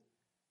so,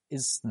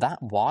 is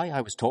that why I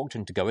was talked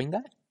into going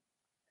there?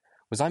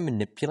 Was I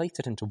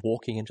manipulated into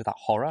walking into that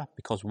horror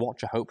because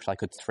Watcher hoped I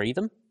could free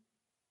them?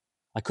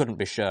 I couldn't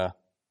be sure,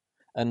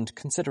 and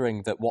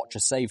considering that Watcher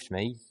saved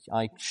me,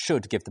 I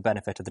should give the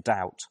benefit of the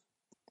doubt.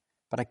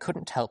 But I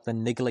couldn't help the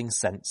niggling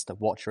sense that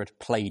Watcher had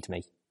played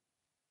me,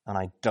 and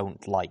I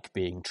don't like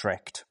being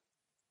tricked.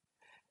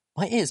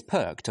 My ears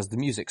perked as the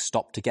music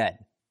stopped again,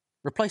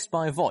 replaced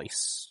by a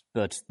voice,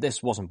 but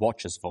this wasn't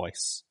Watcher's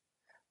voice.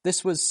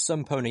 This was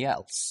some pony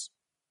else.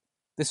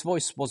 This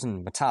voice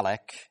wasn't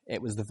metallic,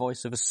 it was the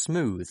voice of a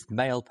smooth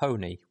male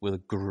pony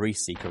with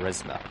greasy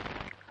charisma.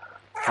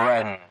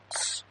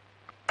 Friends,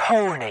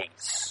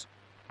 ponies,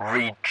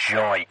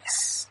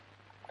 rejoice.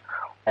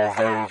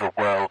 Although the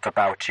world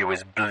about you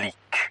is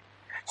bleak,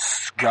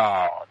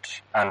 scarred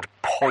and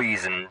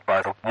poisoned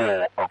by the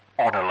war of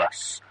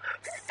honourless,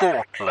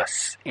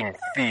 thoughtless,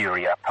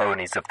 inferior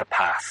ponies of the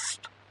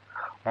past,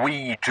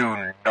 we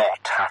do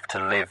not have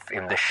to live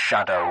in the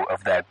shadow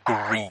of their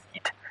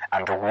greed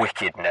and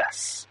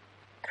wickedness.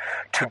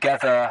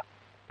 Together,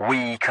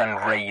 we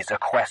can raise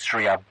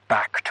Equestria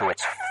back to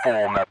its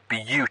former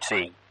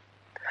beauty.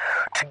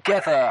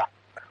 Together,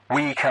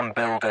 we can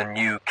build a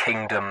new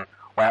kingdom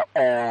where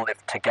all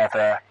live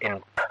together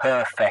in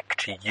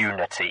perfect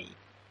unity.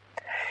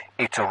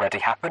 It's already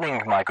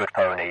happening, my good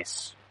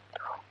ponies.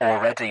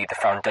 Already the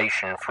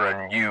foundation for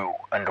a new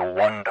and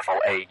wonderful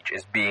age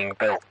is being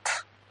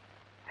built.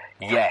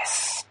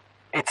 Yes,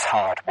 it's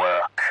hard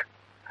work,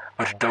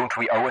 but don't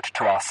we owe it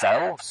to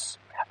ourselves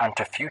and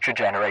to future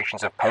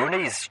generations of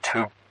ponies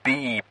to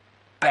be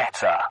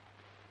better?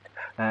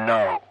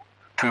 No,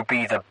 to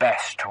be the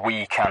best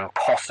we can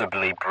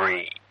possibly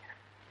be.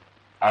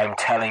 I'm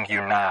telling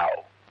you now,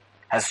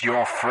 as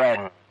your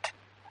friend,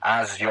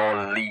 as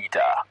your leader,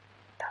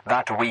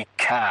 that we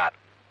can,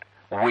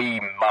 we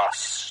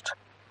must,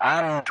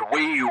 and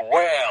we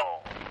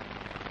will.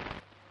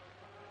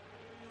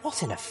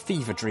 What in a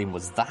fever dream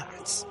was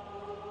that?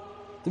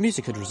 The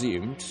music had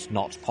resumed,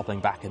 not popping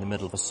back in the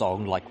middle of a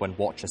song like when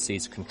Watcher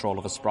seized control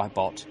of a sprite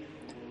bot,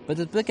 but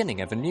at the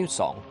beginning of a new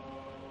song.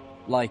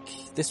 Like,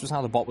 this was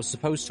how the bot was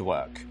supposed to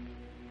work.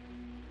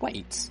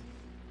 Wait,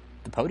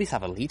 the ponies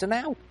have a leader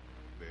now?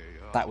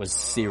 That was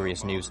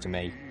serious news to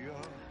me.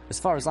 As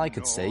far as I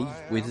could see,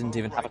 we didn't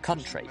even have a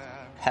country.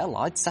 Hell,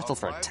 I'd settle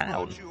for a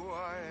town.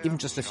 Even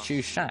just a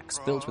few shacks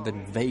built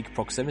within vague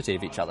proximity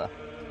of each other,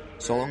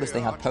 so long as they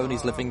had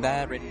ponies living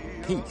there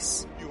in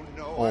peace.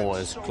 Or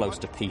as close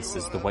to peace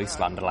as the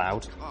wasteland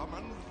allowed.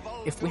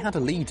 If we had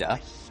a leader,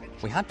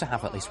 we had to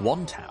have at least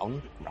one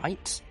town,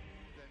 right?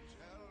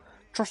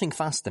 Trotting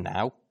faster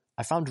now,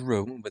 I found a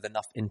room with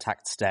enough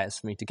intact stairs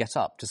for me to get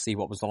up to see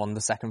what was on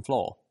the second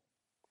floor.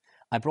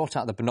 I brought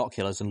out the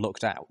binoculars and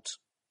looked out.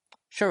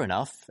 Sure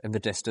enough, in the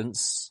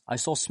distance, I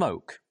saw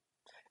smoke.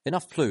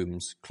 Enough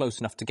plumes, close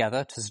enough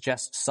together to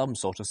suggest some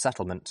sort of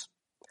settlement.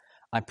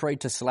 I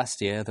prayed to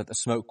Celestia that the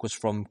smoke was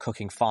from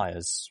cooking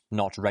fires,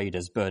 not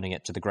raiders burning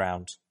it to the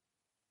ground.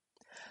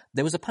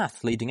 There was a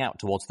path leading out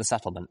towards the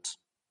settlement.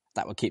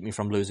 That would keep me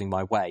from losing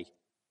my way.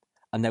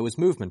 And there was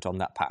movement on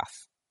that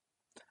path.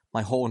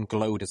 My horn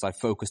glowed as I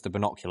focused the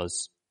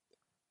binoculars,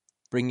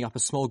 bringing up a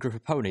small group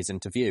of ponies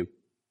into view.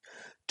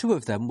 2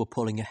 of them were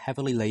pulling a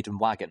heavily laden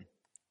wagon.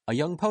 A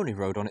young pony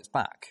rode on its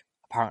back,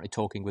 apparently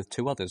talking with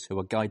 2 others who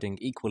were guiding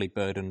equally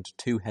burdened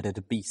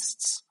 2-headed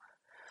beasts.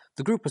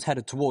 The group was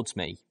headed towards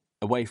me,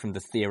 away from the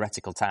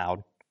theoretical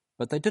town,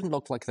 but they didn't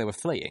look like they were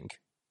fleeing,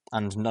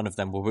 and none of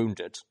them were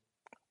wounded,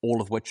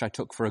 all of which I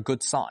took for a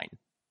good sign.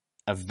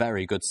 A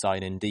very good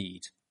sign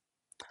indeed.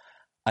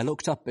 I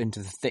looked up into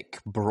the thick,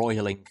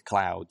 broiling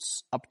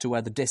clouds, up to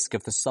where the disk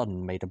of the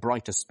sun made a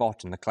brighter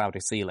spot in the cloudy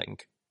ceiling,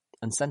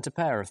 and sent a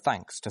pair of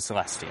thanks to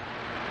Celestia.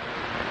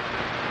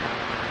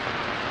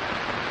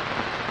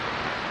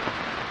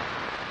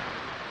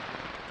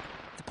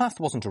 The path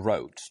wasn't a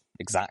road,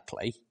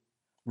 exactly.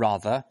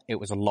 Rather,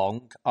 it was a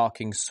long,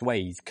 arcing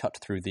swathe cut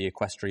through the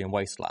equestrian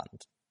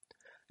wasteland.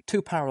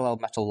 2 parallel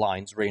metal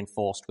lines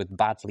reinforced with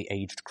badly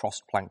aged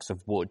crossed planks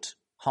of wood,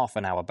 half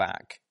an hour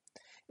back.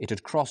 It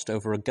had crossed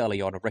over a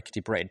gully on a rickety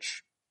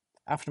bridge.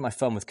 After my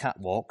fun with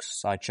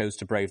catwalks, I chose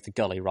to brave the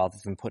gully rather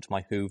than put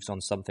my hooves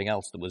on something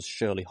else that was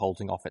surely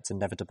holding off its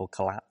inevitable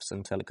collapse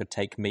until it could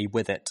take me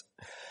with it.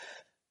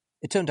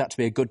 It turned out to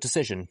be a good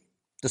decision.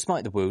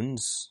 Despite the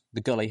wounds,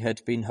 the gully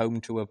had been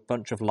home to a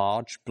bunch of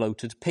large,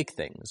 bloated pig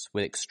things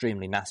with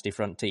extremely nasty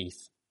front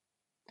teeth.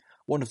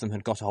 One of them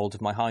had got a hold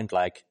of my hind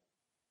leg,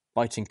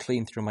 biting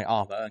clean through my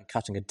armour and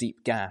cutting a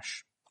deep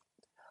gash.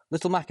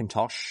 Little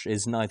Macintosh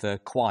is neither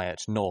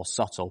quiet nor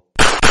subtle.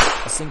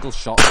 A single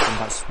shot from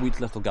that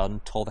sweet little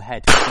gun tore the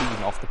head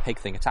clean off the pig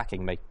thing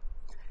attacking me.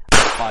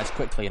 It fired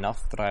quickly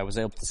enough that I was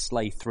able to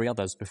slay 3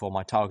 others before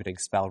my targeting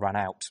spell ran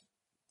out.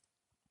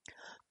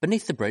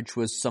 Beneath the bridge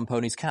was some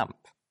ponies' camp.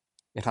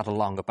 It had a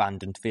long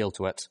abandoned feel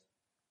to it,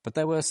 but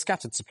there were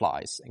scattered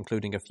supplies,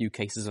 including a few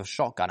cases of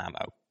shotgun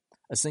ammo,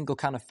 a single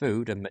can of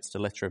food amidst a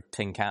litter of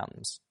tin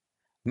cans.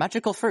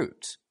 Magical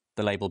fruit,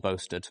 the label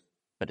boasted,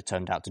 but it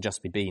turned out to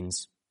just be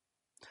beans.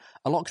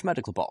 A locked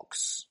medical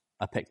box.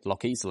 I picked the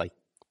lock easily,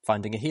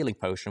 finding a healing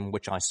potion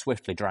which I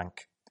swiftly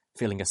drank,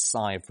 feeling a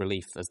sigh of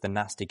relief as the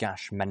nasty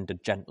gash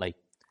mended gently,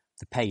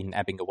 the pain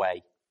ebbing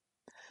away.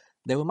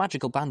 There were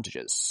magical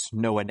bandages,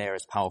 nowhere near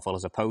as powerful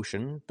as a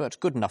potion, but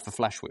good enough for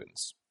flesh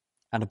wounds.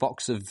 And a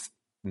box of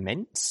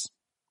mints?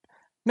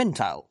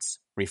 Mintals.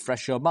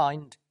 Refresh your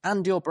mind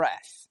and your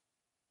breath.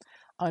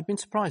 I'd been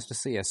surprised to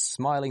see a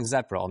smiling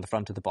zebra on the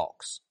front of the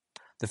box,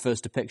 the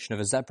first depiction of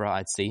a zebra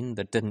I'd seen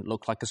that didn't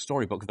look like a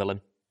storybook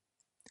villain.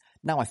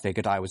 Now I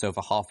figured I was over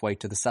halfway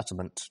to the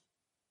settlement.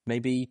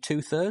 Maybe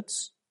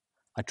 2/3?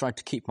 I tried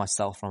to keep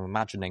myself from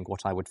imagining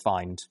what I would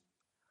find.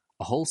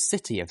 A whole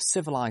city of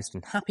civilized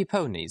and happy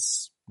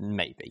ponies?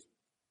 Maybe.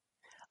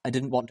 I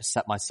didn't want to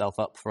set myself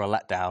up for a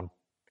letdown.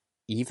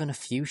 Even a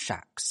few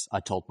shacks, I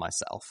told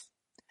myself.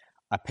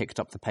 I picked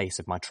up the pace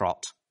of my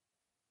trot.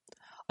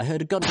 I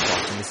heard a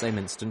gunshot in the same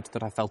instant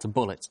that I felt a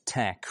bullet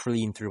tear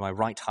clean through my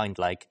right hind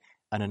leg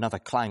and another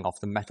clang off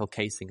the metal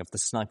casing of the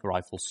sniper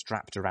rifle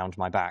strapped around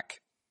my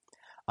back.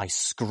 I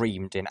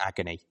screamed in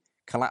agony,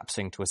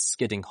 collapsing to a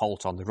skidding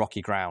halt on the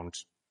rocky ground.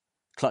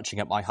 Clutching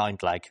at my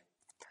hind leg,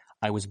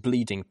 I was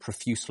bleeding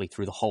profusely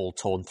through the hole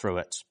torn through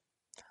it.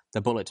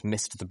 The bullet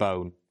missed the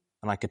bone,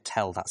 and I could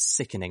tell that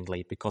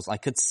sickeningly because I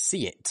could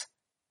see it.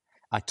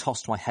 I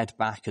tossed my head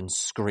back and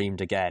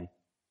screamed again.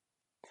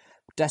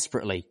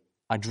 Desperately,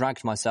 I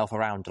dragged myself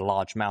around a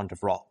large mound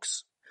of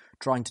rocks,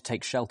 trying to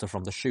take shelter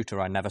from the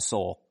shooter I never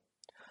saw.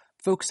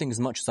 Focusing as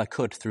much as I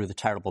could through the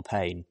terrible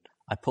pain,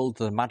 I pulled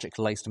the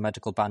magic-laced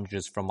medical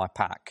bandages from my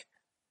pack.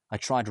 I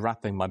tried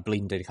wrapping my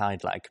bleeding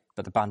hind leg,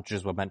 but the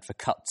bandages were meant for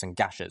cuts and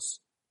gashes,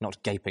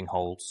 not gaping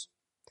holes.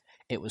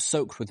 It was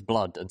soaked with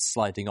blood and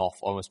sliding off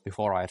almost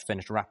before I had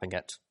finished wrapping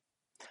it.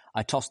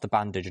 I tossed the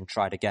bandage and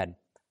tried again,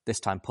 this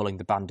time pulling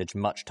the bandage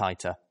much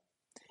tighter.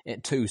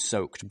 It too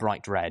soaked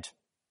bright red,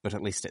 but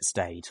at least it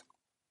stayed.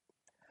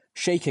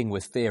 Shaking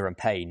with fear and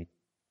pain,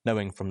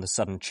 knowing from the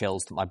sudden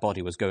chills that my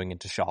body was going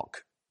into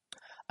shock,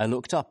 I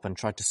looked up and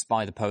tried to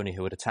spy the pony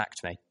who had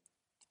attacked me.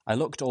 I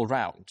looked all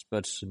round,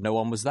 but no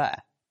one was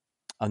there,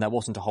 and there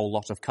wasn't a whole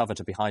lot of cover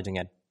to be hiding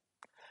in.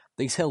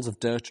 These hills of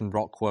dirt and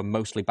rock were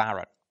mostly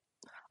barren.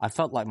 I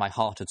felt like my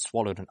heart had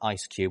swallowed an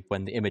ice cube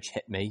when the image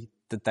hit me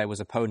that there was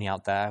a pony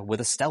out there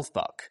with a stealth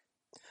buck.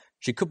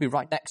 She could be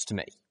right next to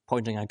me,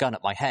 pointing a gun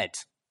at my head.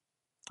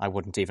 I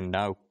wouldn't even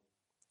know.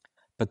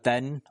 But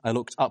then I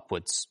looked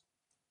upwards,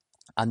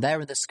 and there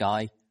in the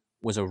sky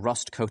was a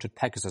rust-coated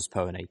Pegasus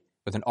pony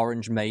with an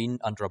orange mane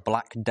under a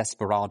black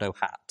desperado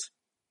hat,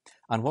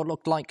 and what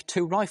looked like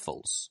 2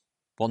 rifles,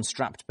 one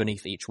strapped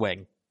beneath each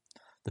wing.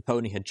 The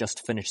pony had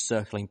just finished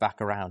circling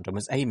back around and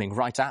was aiming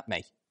right at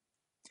me.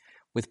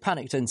 With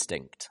panicked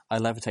instinct, I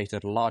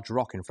levitated a large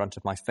rock in front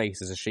of my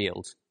face as a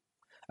shield.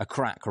 A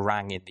crack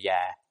rang in the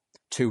air.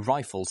 2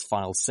 rifles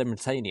fired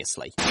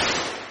simultaneously.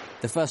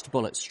 The first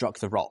bullet struck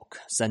the rock,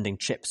 sending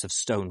chips of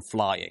stone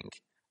flying,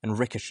 and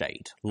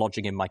ricocheted,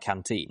 lodging in my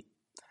canteen.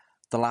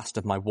 The last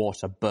of my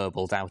water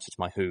burbled out at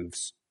my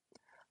hooves.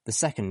 The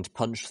second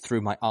punched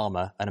through my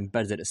armor and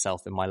embedded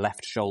itself in my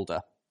left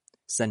shoulder,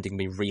 sending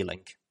me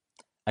reeling.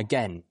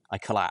 Again, I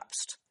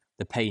collapsed,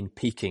 the pain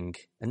peaking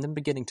and then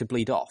beginning to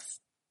bleed off,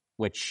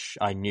 which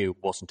I knew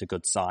wasn't a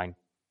good sign.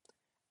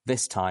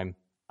 This time,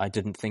 I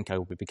didn't think I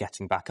would be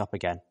getting back up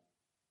again.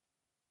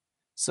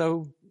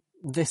 So,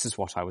 this is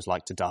what I was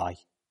like to die.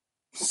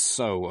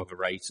 So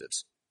overrated.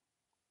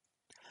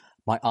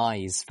 My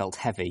eyes felt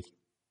heavy.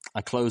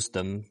 I closed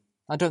them,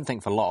 I don't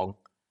think for long,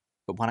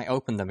 but when I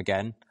opened them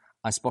again,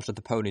 I spotted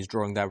the ponies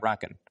drawing their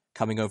wagon,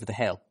 coming over the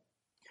hill.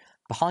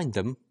 Behind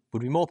them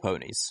would be more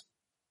ponies.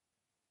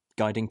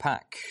 Guiding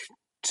pack,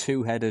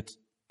 2-headed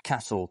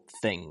cattle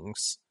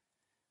things.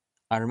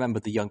 I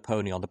remembered the young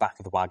pony on the back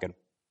of the wagon.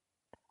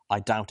 I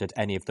doubted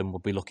any of them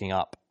would be looking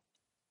up.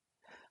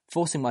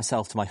 Forcing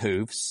myself to my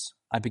hooves,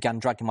 I began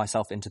dragging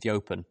myself into the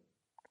open.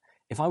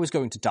 If I was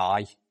going to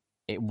die,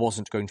 it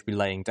wasn't going to be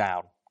laying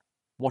down,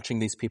 watching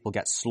these people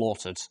get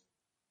slaughtered.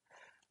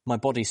 My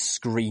body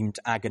screamed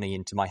agony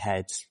into my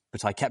head,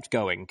 but I kept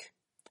going,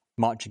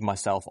 marching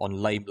myself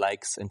on lame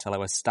legs until I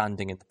was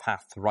standing in the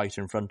path right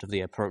in front of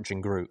the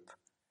approaching group.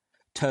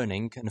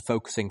 Turning and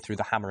focusing through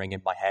the hammering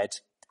in my head,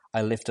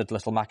 I lifted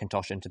little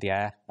Macintosh into the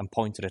air and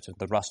pointed it at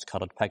the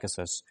rust-coloured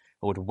Pegasus,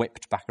 who had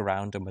whipped back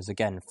around and was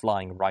again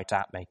flying right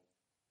at me.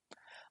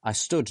 I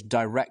stood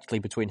directly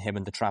between him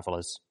and the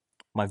travellers.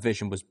 My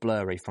vision was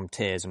blurry from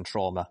tears and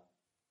trauma.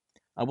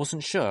 I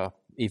wasn't sure,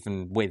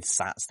 even with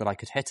Sats, that I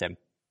could hit him,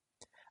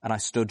 and I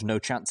stood no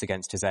chance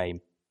against his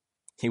aim.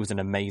 He was an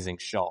amazing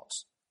shot.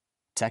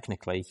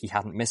 Technically, he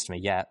hadn't missed me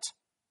yet.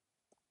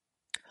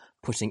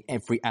 Putting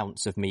every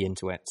ounce of me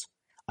into it,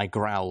 I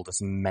growled as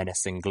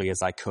menacingly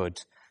as I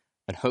could,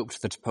 and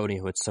hoped that a pony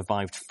who had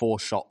survived 4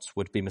 shots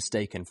would be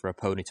mistaken for a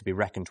pony to be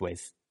reckoned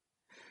with.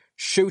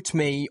 Shoot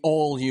me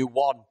all you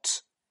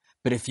want,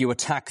 but if you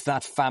attack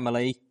that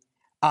family,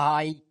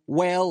 I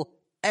will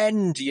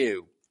end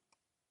you.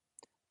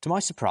 To my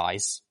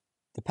surprise,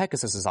 the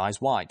Pegasus's eyes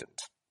widened,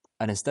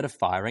 and instead of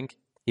firing,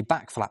 he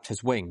backflapped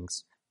his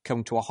wings,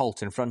 coming to a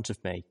halt in front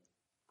of me.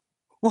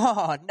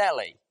 Whoa,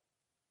 Nelly!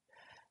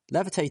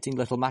 Levitating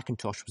little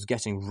Macintosh was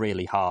getting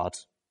really hard.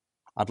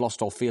 I'd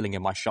lost all feeling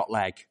in my shot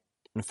leg,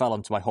 and fell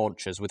onto my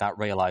haunches without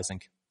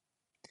realising.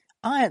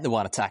 I ain't the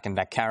one attacking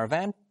that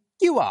caravan.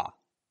 You are.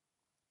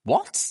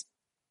 What?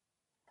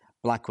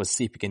 Black was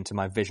seeping into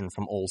my vision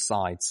from all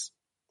sides.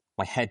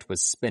 My head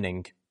was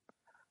spinning.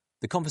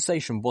 The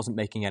conversation wasn't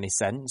making any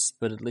sense,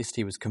 but at least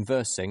he was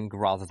conversing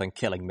rather than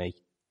killing me.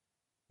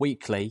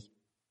 Weakly,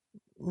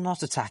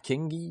 not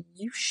attacking,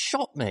 you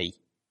shot me.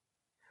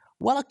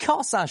 Well, of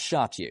course I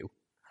shot you.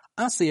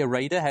 I see a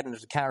raider heading to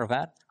the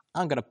caravan.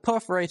 I'm going to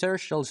perforate her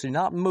till she's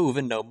not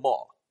moving no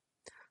more.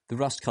 The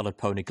rust-coloured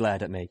pony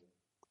glared at me.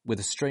 With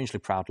a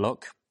strangely proud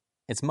look,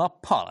 it's my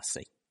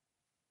policy.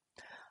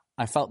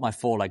 I felt my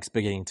forelegs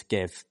beginning to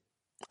give.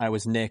 I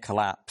was near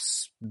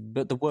collapse,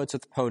 but the words of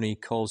the pony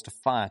caused a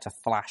fire to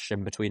flash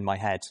in between my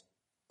head.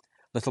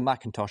 Little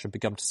Macintosh had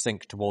begun to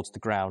sink towards the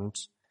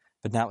ground,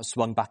 but now it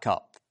swung back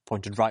up,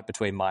 pointed right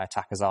between my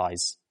attacker's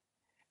eyes.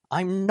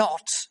 I'm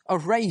not a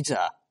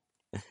raider!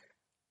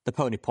 The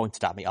pony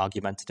pointed at me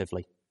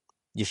argumentatively.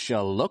 You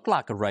sure look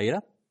like a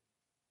raider.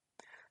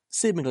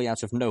 Seemingly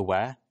out of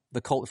nowhere,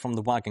 the colt from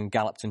the wagon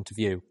galloped into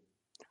view.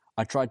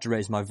 I tried to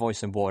raise my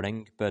voice in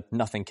warning, but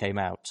nothing came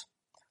out.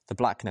 The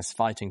blackness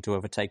fighting to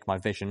overtake my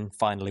vision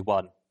finally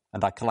won,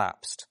 and I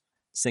collapsed,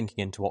 sinking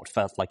into what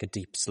felt like a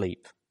deep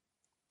sleep.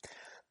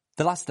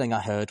 The last thing I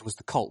heard was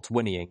the colt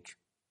whinnying.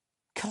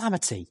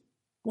 Calamity!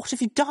 What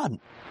have you done?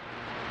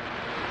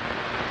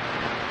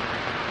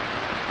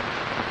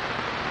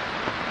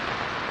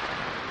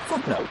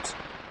 Footnote.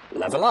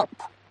 Level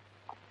up.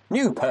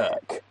 New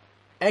perk.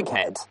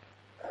 Egghead.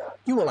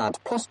 You will add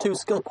 +2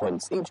 skill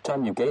points each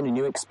time you gain a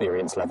new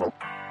experience level.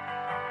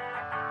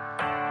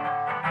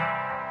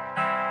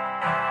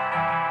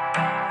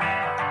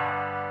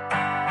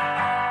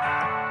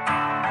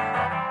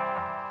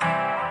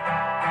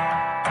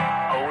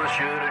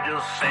 Should've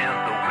just sent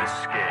the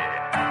whiskey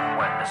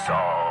when they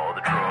saw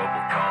the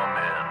trouble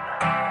coming.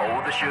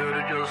 Oh, they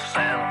should've just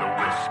sent the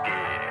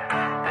whiskey,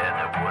 then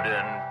there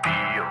wouldn't be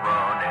a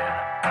running.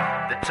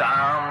 The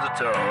times are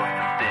tough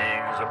and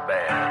things are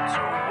bad,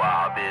 so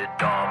I'll be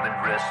dumb and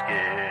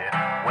risky.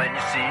 When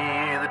you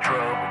see the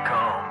trouble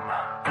come,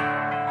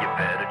 you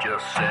better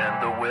just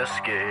send the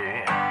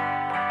whiskey.